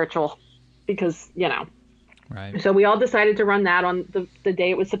turned it virtual because, right. So we all decided to run that on the day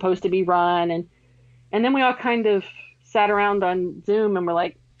it was supposed to be run. And then we all kind of sat around on Zoom and we're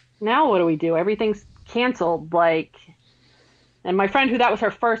like, now what do we do? Everything's canceled. And my friend that was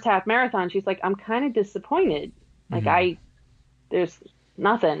her first half marathon, she's like, I'm kind of disappointed. There's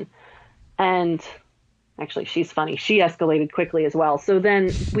nothing. And actually, she's funny. She escalated quickly as well. So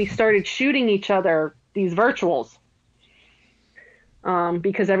then we started shooting each other these virtuals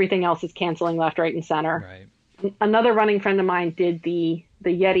because everything else is canceling left, right, and center. Right. Another running friend of mine did the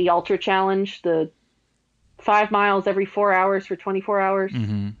Yeti Ultra Challenge, the 5 miles every 4 hours for 24 hours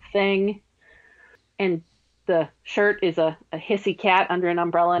thing. And the shirt is a hissy cat under an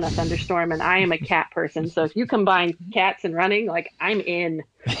umbrella in a thunderstorm, and I am a cat person. So if you combine cats and running, I'm in.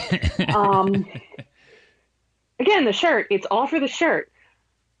 Again, the shirt, it's all for the shirt.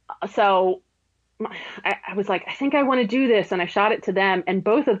 So I was like, I think I want to do this. And I shot it to them, and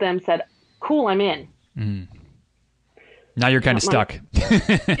both of them said, cool, I'm in. Now you're kind of stuck.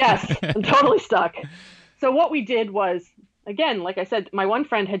 Yes, I'm totally stuck. So what we did was, again, like I said, my one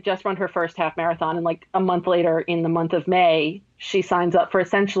friend had just run her first half marathon, and a month later, in the month of May, she signs up for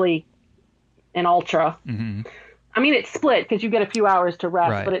essentially an ultra. I mean, it's split because you get a few hours to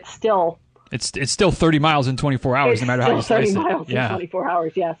rest, right. But it's still 30 miles in 24 hours, no matter how you slice it. 30 miles in 24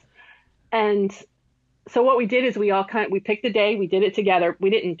 hours, yes. And so what we did is we picked a day, we did it together. We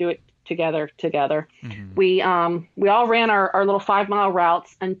didn't do it together. We all ran our little 5 mile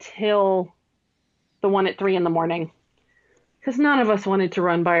routes until the one at 3 a.m. because none of us wanted to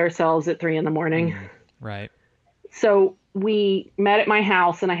run by ourselves at 3 a.m. Right. So we met at my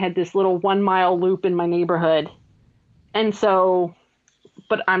house, and I had this little 1 mile loop in my neighborhood. And so,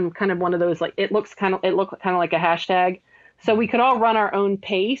 but I'm kind of one of those, it looked kind of like a hashtag. So we could all run our own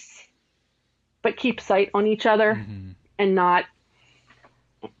pace, but keep sight on each other and not.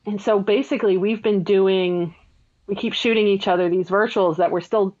 And so basically we keep shooting each other these virtuals that we're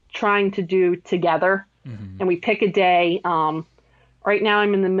still trying to do together. And we pick a day. Right now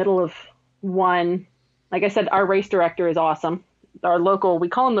I'm in the middle of one. Like I said, our race director is awesome. Our local, we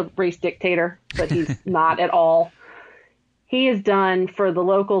call him the race dictator, but he's not at all. He has done for the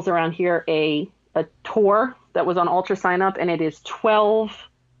locals around here a tour that was on Ultra Sign Up, and it is 12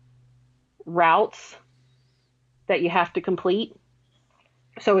 routes that you have to complete.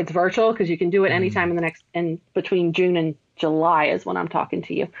 So it's virtual because you can do it anytime in between June and July is when I'm talking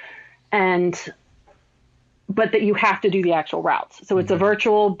to you. But that you have to do the actual routes. So it's a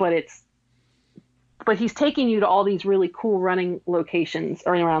virtual, but he's taking you to all these really cool running locations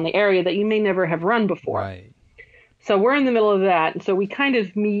around the area that you may never have run before. Right. So we're in the middle of that. And so we kind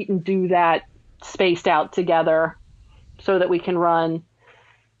of meet and do that spaced out together so that we can run.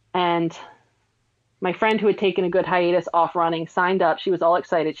 And my friend who had taken a good hiatus off running signed up. She was all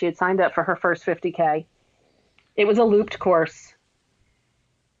excited. She had signed up for her first 50K. It was a looped course,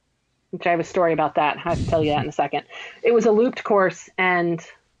 which I have a story about that. I have to tell you that in a second. It was a looped course, and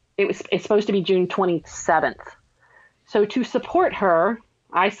it's supposed to be June 27th. So to support her,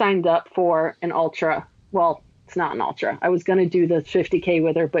 I signed up for an ultra. Well, it's not an ultra. I was going to do the 50K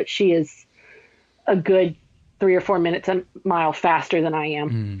with her, but she is a good 3 or 4 minutes a mile faster than I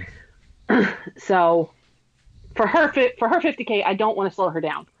am. So for her 50K, I don't want to slow her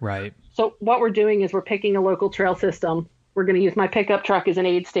down. Right. So what we're doing is we're picking a local trail system. We're going to use my pickup truck as an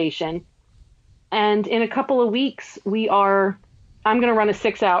aid station. And in a couple of weeks, we are I'm going to run a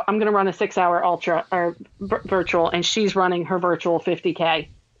 6-hour ultra or virtual, and she's running her virtual 50K.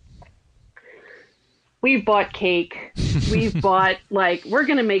 We've bought cake. We've bought, like, we're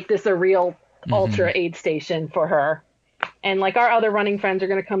going to make this a real ultra aid station for her. And, like, our other running friends are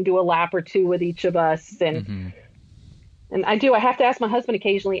going to come do a lap or two with each of us. And and I have to ask my husband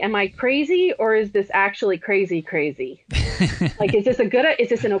occasionally, am I crazy, or is this actually crazy? Like, is this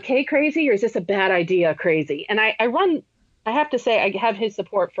an okay crazy, or is this a bad idea crazy? And I have to say, I have his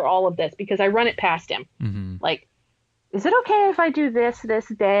support for all of this because I run it past him. Like, is it okay if I do this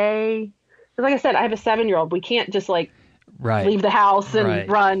day? Because like I said, I have a 7-year-old. We can't just like leave the house and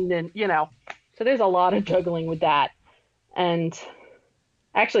run and, so there's a lot of juggling with that. And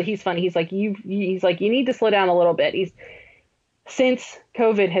actually he's funny. He's like, you need to slow down a little bit. Since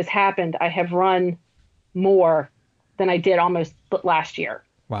COVID has happened, I have run more than I did almost last year.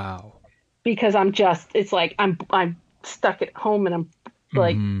 Wow. Because it's like, I'm stuck at home and I'm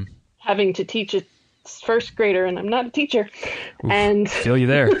like having to teach a first grader and I'm not a teacher. Oof, and feel you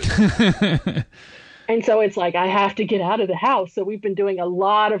there. And so it's like, I have to get out of the house. So we've been doing a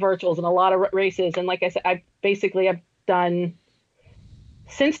lot of virtuals and a lot of races. And like I said, I've done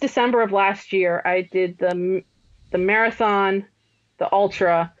since December of last year, I did the marathon, the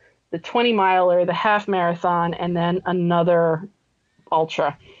ultra, the 20-miler, the half marathon, and then another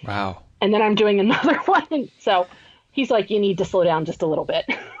ultra. Wow. And then I'm doing another one. So he's like, you need to slow down just a little bit.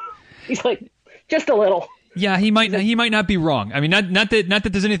 He's like, just a little. Yeah, he might not be wrong. I mean, not that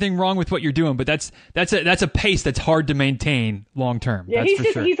there's anything wrong with what you're doing, but that's a pace that's hard to maintain long term. Yeah,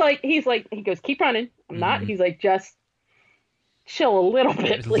 sure. He's like he goes, keep running. I'm not. He's like, just chill a little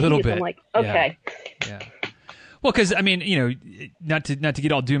bit, please. I'm like, okay. Yeah. Well, because I mean, not to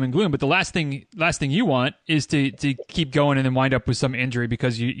get all doom and gloom, but the last thing you want is to keep going and then wind up with some injury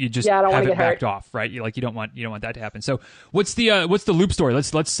because you just haven't backed off, right? You don't want that to happen. So what's the loop story?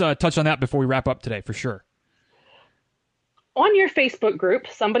 Let's touch on that before we wrap up today, for sure. On your Facebook group,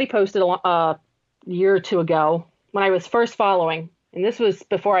 somebody posted a year or two ago when I was first following, and this was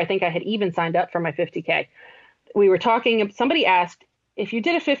before I think I had even signed up for my 50K. We were talking. Somebody asked, if you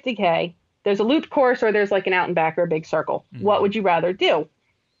did a 50K. There's a looped course or there's like an out and back or a big circle. What would you rather do?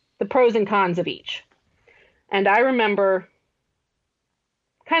 The pros and cons of each. And I remember,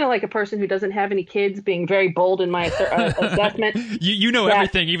 kind of like a person who doesn't have any kids, being very bold in my assessment. You know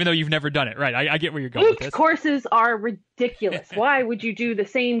everything, even though you've never done it. Right. I get where you're going with this. Looped courses are ridiculous. Why would you do the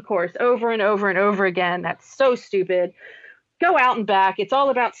same course over and over and over again? That's so stupid. Go out and back. It's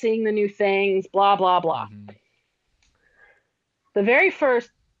all about seeing the new things, blah, blah, blah. The very first,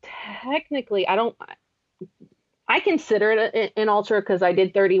 technically, I consider it an ultra because I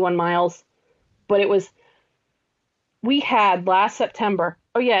did 31 miles, but we had last September.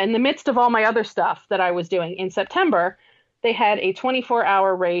 Oh yeah. In the midst of all my other stuff that I was doing in September, they had a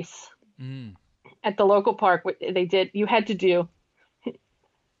 24-hour race at the local park. You had to do,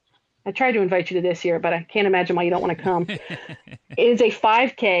 I tried to invite you to this year, but I can't imagine why you don't want to come. It is a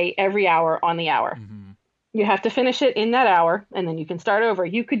 5K every hour on the hour. You have to finish it in that hour, and then you can start over.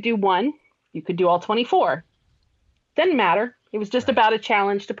 You could do one. You could do all 24. Didn't matter. It was just about a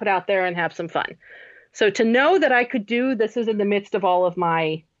challenge to put out there and have some fun. So to know that I could do this is in the midst of all of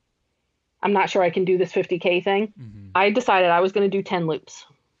my, I'm not sure I can do this 50K thing. I decided I was going to do 10 loops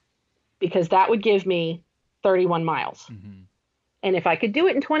because that would give me 31 miles. And if I could do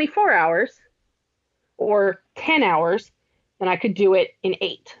it in 24 hours or 10 hours, then I could do it in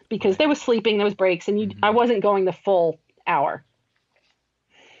 8 because there was sleeping, there was breaks, and I wasn't going the full hour.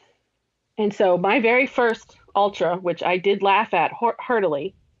 And so my very first ultra, which I did laugh at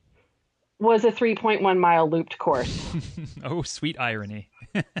heartily, was a 3.1 mile looped course. Oh, sweet irony.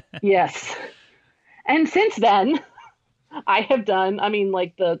 Yes. And since then, I have done,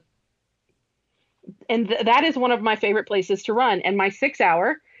 that is one of my favorite places to run. And my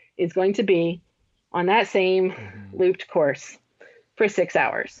 6-hour is going to be on that same looped course for 6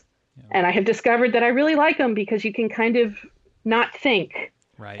 hours. Yeah. And I have discovered that I really like them because you can kind of not think.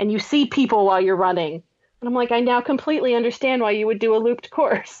 Right. And you see people while you're running. And I'm like, I now completely understand why you would do a looped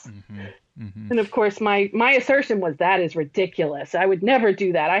course. And of course, my assertion was that is ridiculous. I would never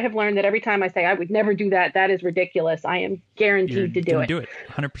do that. I have learned that every time I say I would never do that, that is ridiculous. I am guaranteed to do it. Do it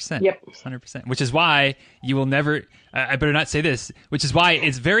 100%. Yep. 100%. Which is why you will never, I better not say this, which is why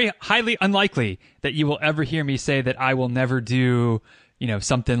it's very highly unlikely that you will ever hear me say that I will never do,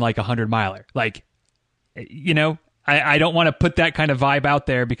 something like a 100-miler. Like, I don't want to put that kind of vibe out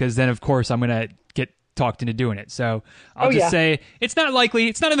there because then, of course, I'm going to get talked into doing it. So I'll just say it's not likely.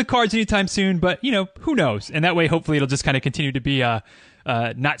 It's not in the cards anytime soon, but, who knows? And that way, hopefully, it'll just kind of continue to be a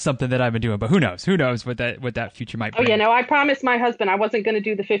not something that I've been doing. But who knows? Who knows what that future might Oh bring. yeah, no, I promised my husband I wasn't going to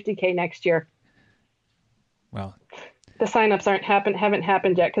do the 50K next year. Well, the signups haven't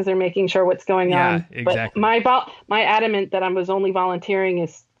happened yet because they're making sure what's going on. Exactly. But my adamant that I was only volunteering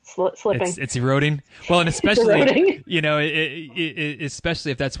is slipping. It's eroding. Well, and especially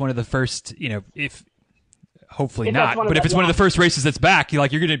especially if that's one of the first, if hopefully not, but if it's one of the first races that's back, you're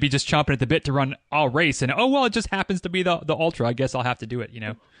going to be just chomping at the bit to run all race, and it just happens to be the ultra. I guess I'll have to do it.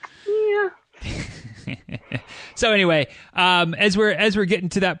 Yeah. So anyway, as we're getting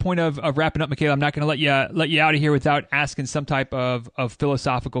to that point of wrapping up, Michaela, I'm not going to let you out of here without asking some type of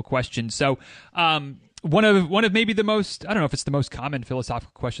philosophical question. So, one of maybe the most, I don't know if it's the most common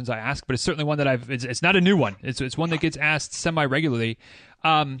philosophical questions I ask, but it's certainly one that it's not a new one. It's one that gets asked semi regularly.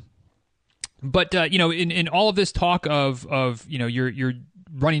 But in all of this talk of your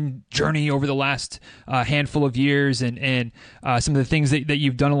running journey over the last handful of years and some of the things that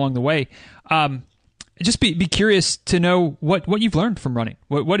you've done along the way, just be curious to know what you've learned from running.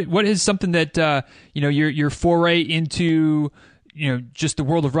 What is something that your foray into just the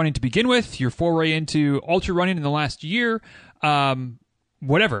world of running to begin with, your foray into ultra running in the last year,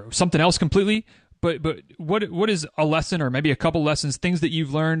 whatever, something else completely. But what is a lesson or maybe a couple lessons, things that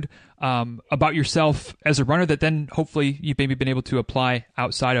you've learned about yourself as a runner that then hopefully you've maybe been able to apply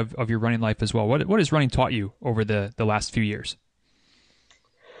outside of your running life as well? What has running taught you over the last few years?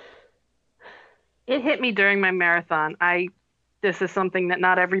 It hit me during my marathon. This is something that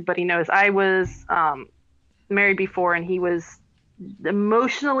not everybody knows. I was married before, and he was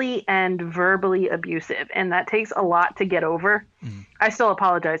emotionally and verbally abusive, and that takes a lot to get over. I still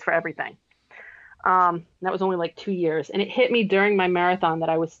apologize for everything. That was only like 2 years, and it hit me during my marathon that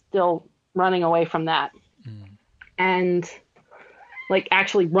I was still running away from that, and like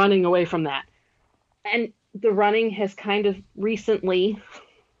actually running away from that. And the running has kind of recently,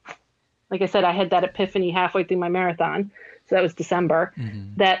 like I said, I had that epiphany halfway through my marathon, so that was December,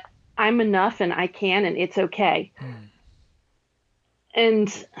 that I'm enough and I can, and it's okay.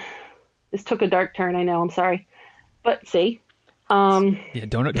 And this took a dark turn. I know. I'm sorry, but see.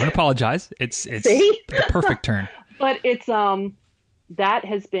 Don't apologize. It's the perfect turn. But it's that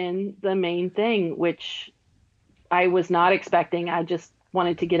has been the main thing, which I was not expecting. I just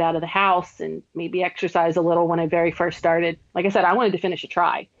wanted to get out of the house and maybe exercise a little when I very first started. Like I said, I wanted to finish a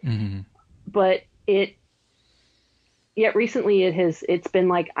try, but yet recently it's been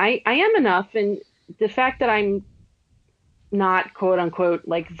like I am enough, and the fact that I'm not quote unquote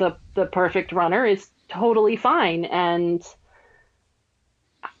like the perfect runner is totally fine, and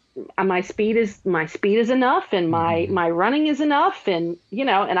my speed is enough, and my running is enough, and and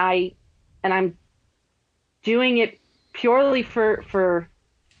I'm doing it purely for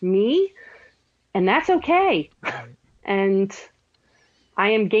me, and that's okay. And I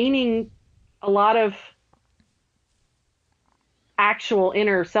am gaining a lot of actual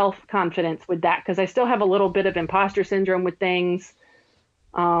inner self-confidence with that, because I still have a little bit of imposter syndrome with things.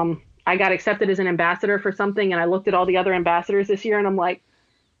 I got accepted as an ambassador for something, and I looked at all the other ambassadors this year, and I'm like,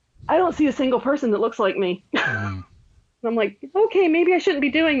 I don't see a single person that looks like me. And I'm like, okay, maybe I shouldn't be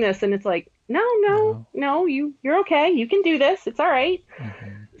doing this. And it's like, no, you're okay. You can do this. It's all right.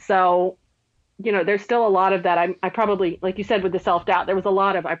 So, there's still a lot of that. I probably, like you said, with the self-doubt, there was a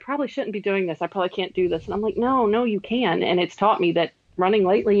lot of, I probably shouldn't be doing this. I probably can't do this. And I'm like, no, you can. And it's taught me that running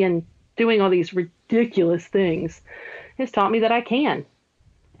lately and doing all these ridiculous things has taught me that I can,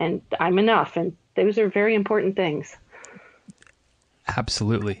 and I'm enough. And those are very important things.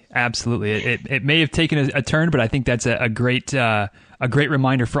 Absolutely. It may have taken a turn, but I think that's a great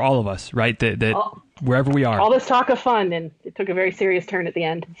reminder for all of us, right? That wherever we are, all this talk of fun, and it took a very serious turn at the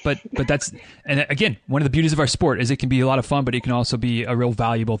end. But that's, and again, one of the beauties of our sport is it can be a lot of fun, but it can also be a real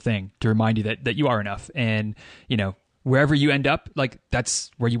valuable thing to remind you that you are enough, and wherever you end up, like that's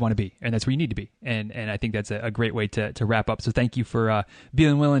where you want to be, and that's where you need to be. And I think that's a great way to wrap up. So thank you for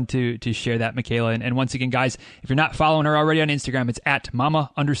being willing to share that, Michaela. And once again, guys, if you're not following her already on Instagram, it's at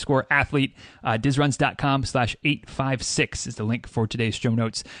mama_athlete. DizRuns.com/856 is the link for today's show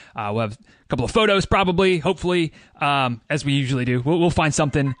notes. We'll have a couple of photos, probably, hopefully, as we usually do. We'll find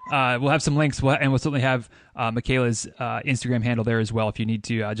something. We'll have some links, and we'll certainly have Michaela's Instagram handle there as well if you need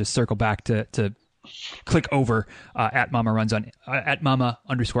to just circle back to click over at Mama_athlete, on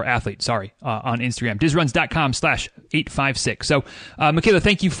Instagram. DizRuns.com/856. So, Michaela,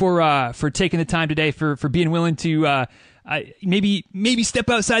 thank you for taking the time today, for being willing to maybe step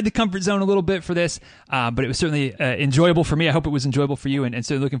outside the comfort zone a little bit for this. But it was certainly enjoyable for me. I hope it was enjoyable for you, and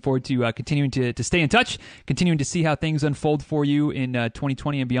so looking forward to continuing to stay in touch, continuing to see how things unfold for you in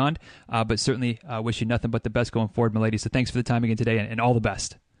 2020 and beyond. But certainly wish you nothing but the best going forward, my lady. So thanks for the time again today, and all the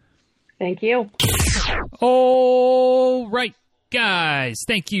best. Thank you. All right, guys.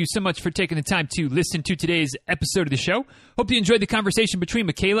 Thank you so much for taking the time to listen to today's episode of the show. Hope you enjoyed the conversation between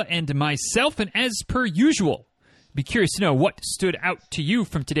Michaela and myself. And as per usual, be curious to know what stood out to you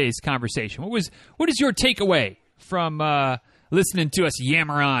from today's conversation. What is your takeaway from listening to us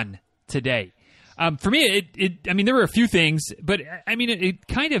yammer on today? For me, I mean, there were a few things, but I mean, it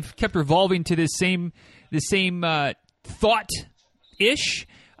kind of kept revolving to the same thought-ish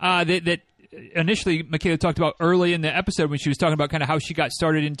that initially Michaela talked about early in the episode when she was talking about kind of how she got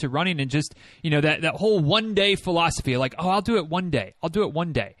started into running, and just, that whole one-day philosophy, like, oh, I'll do it one day.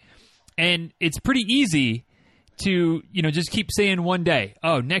 And it's pretty easy to, just keep saying one day,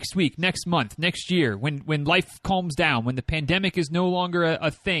 oh, next week, next month, next year, when life calms down, when the pandemic is no longer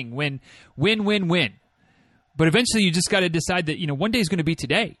a thing, when. But eventually you just got to decide that, one day is going to be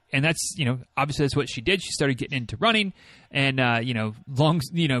today. And that's, obviously that's what she did. She started getting into running, and,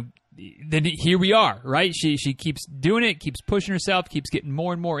 then here we are, right? She keeps doing it, keeps pushing herself, keeps getting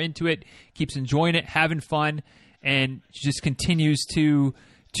more and more into it, keeps enjoying it, having fun, and she just continues to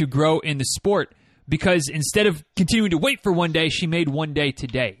grow in the sport, because instead of continuing to wait for one day, she made one day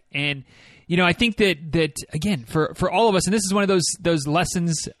today. And I think that again, for all of us, and this is one of those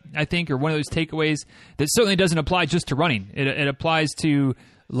lessons, I think, or one of those takeaways that certainly doesn't apply just to running. It applies to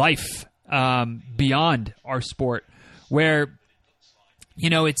life beyond our sport, where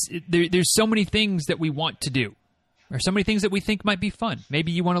there's so many things that we want to do, or so many things that we think might be fun.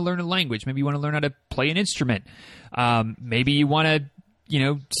 Maybe you want to learn a language. Maybe you want to learn how to play an instrument. Maybe you want to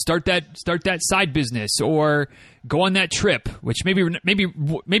start that side business, or go on that trip, which maybe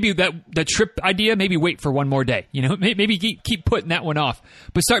that trip idea, maybe wait for one more day, maybe keep putting that one off,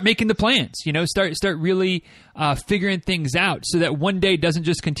 but start making the plans, start really figuring things out, so that one day doesn't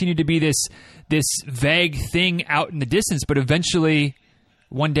just continue to be this vague thing out in the distance, but eventually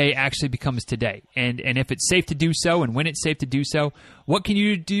one day actually becomes today. And if it's safe to do so, and when it's safe to do so, what can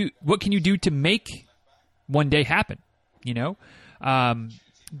you do to make one day happen?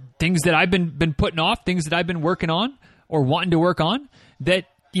 Things that I've been putting off, things that I've been working on or wanting to work on, that,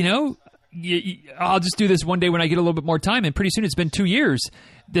 I'll just do this one day when I get a little bit more time. And pretty soon it's been 2 years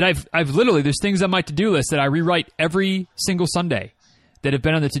that I've literally, there's things on my to-do list that I rewrite every single Sunday that have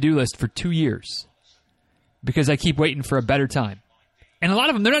been on the to-do list for 2 years, because I keep waiting for a better time. And a lot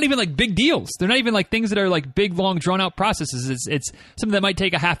of them, they're not even like big deals. They're not even like things that are like big, long, drawn-out processes. It's something that might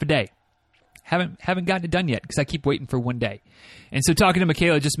take a half a day. Haven't gotten it done yet because I keep waiting for one day. And so talking to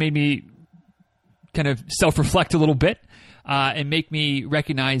Michaela just made me kind of self-reflect a little bit, and make me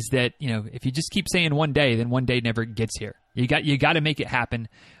recognize that, if you just keep saying one day, then one day never gets here. You got to make it happen.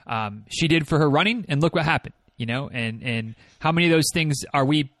 She did for her running, and look what happened. And how many of those things are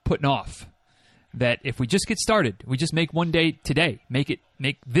we putting off? That if we just get started, we just make one day today, make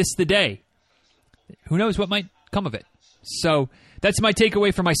this the day, who knows what might come of it. So that's my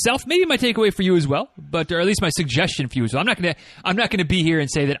takeaway for myself. Maybe my takeaway for you as well, or at least my suggestion for you as well. I'm not gonna be here and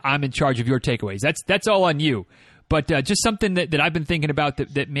say that I'm in charge of your takeaways. That's all on you. But just something that I've been thinking about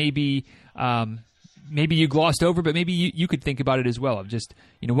that maybe you glossed over, but maybe you could think about it as well. Of just,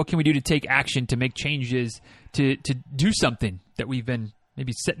 what can we do to take action, to make changes, to do something that we've been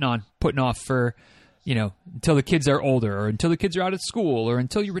maybe putting off for, until the kids are older, or until the kids are out of school, or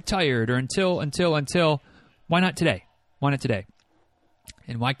until you're retired, or until. Why not today? Why not today?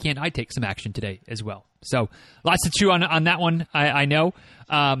 And why can't I take some action today as well? So lots to chew on that one, I know.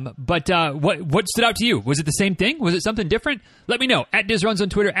 But what stood out to you? Was it the same thing? Was it something different? Let me know. @DizRuns on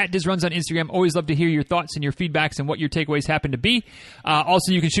Twitter, @DizRuns on Instagram. Always love to hear your thoughts and your feedbacks and what your takeaways happen to be.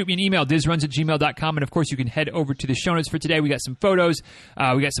 Also, you can shoot me an email, dizruns@gmail.com. And, of course, you can head over to the show notes for today. We got some photos.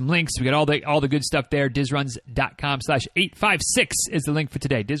 We got some links. We got all the good stuff there. DizRuns.com/856 is the link for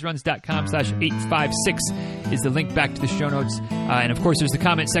today. DizRuns.com/856 is the link back to the show notes. And, of course, there's the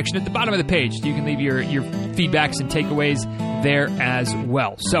comment section at the bottom of the page. You can leave your feedbacks and takeaways there as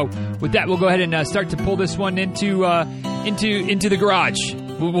well. So with that, we'll go ahead and start to pull this one into the garage.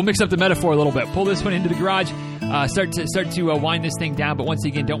 We'll mix up the metaphor a little bit. Pull this one into the garage. Start to wind this thing down. But once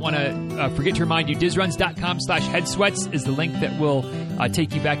again, don't want to forget to remind you, DizRuns.com/headsweats is the link that will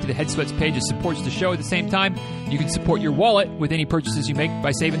take you back to the Head Sweats page. It supports the show at the same time. You can support your wallet with any purchases you make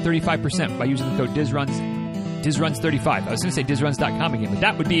by saving 35% by using the code DizRuns35. I was going to say DizRuns.com again, but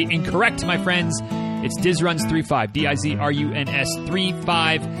that would be incorrect, my friends. It's DizRuns35,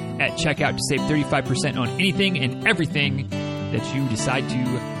 DizRuns35 at checkout to save 35% on anything and everything that you decide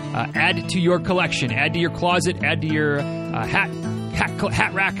to add to your collection, add to your closet, add to your hat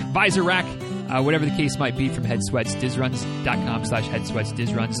rack, visor rack, whatever the case might be from Head Sweats. DizRuns.com/HeadSweats,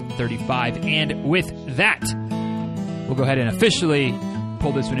 DizRuns35. And with that, we'll go ahead and officially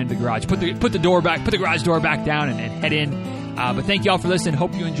pull this one into the garage. Put the garage door back down and head in. But thank you all for listening.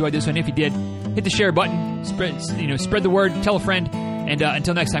 Hope you enjoyed this one. If you did, hit the share button. Spread the word. Tell a friend. And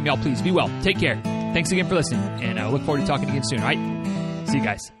until next time, y'all, please be well. Take care. Thanks again for listening. And I look forward to talking again soon. All right? See you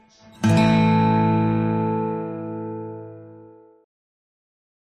guys.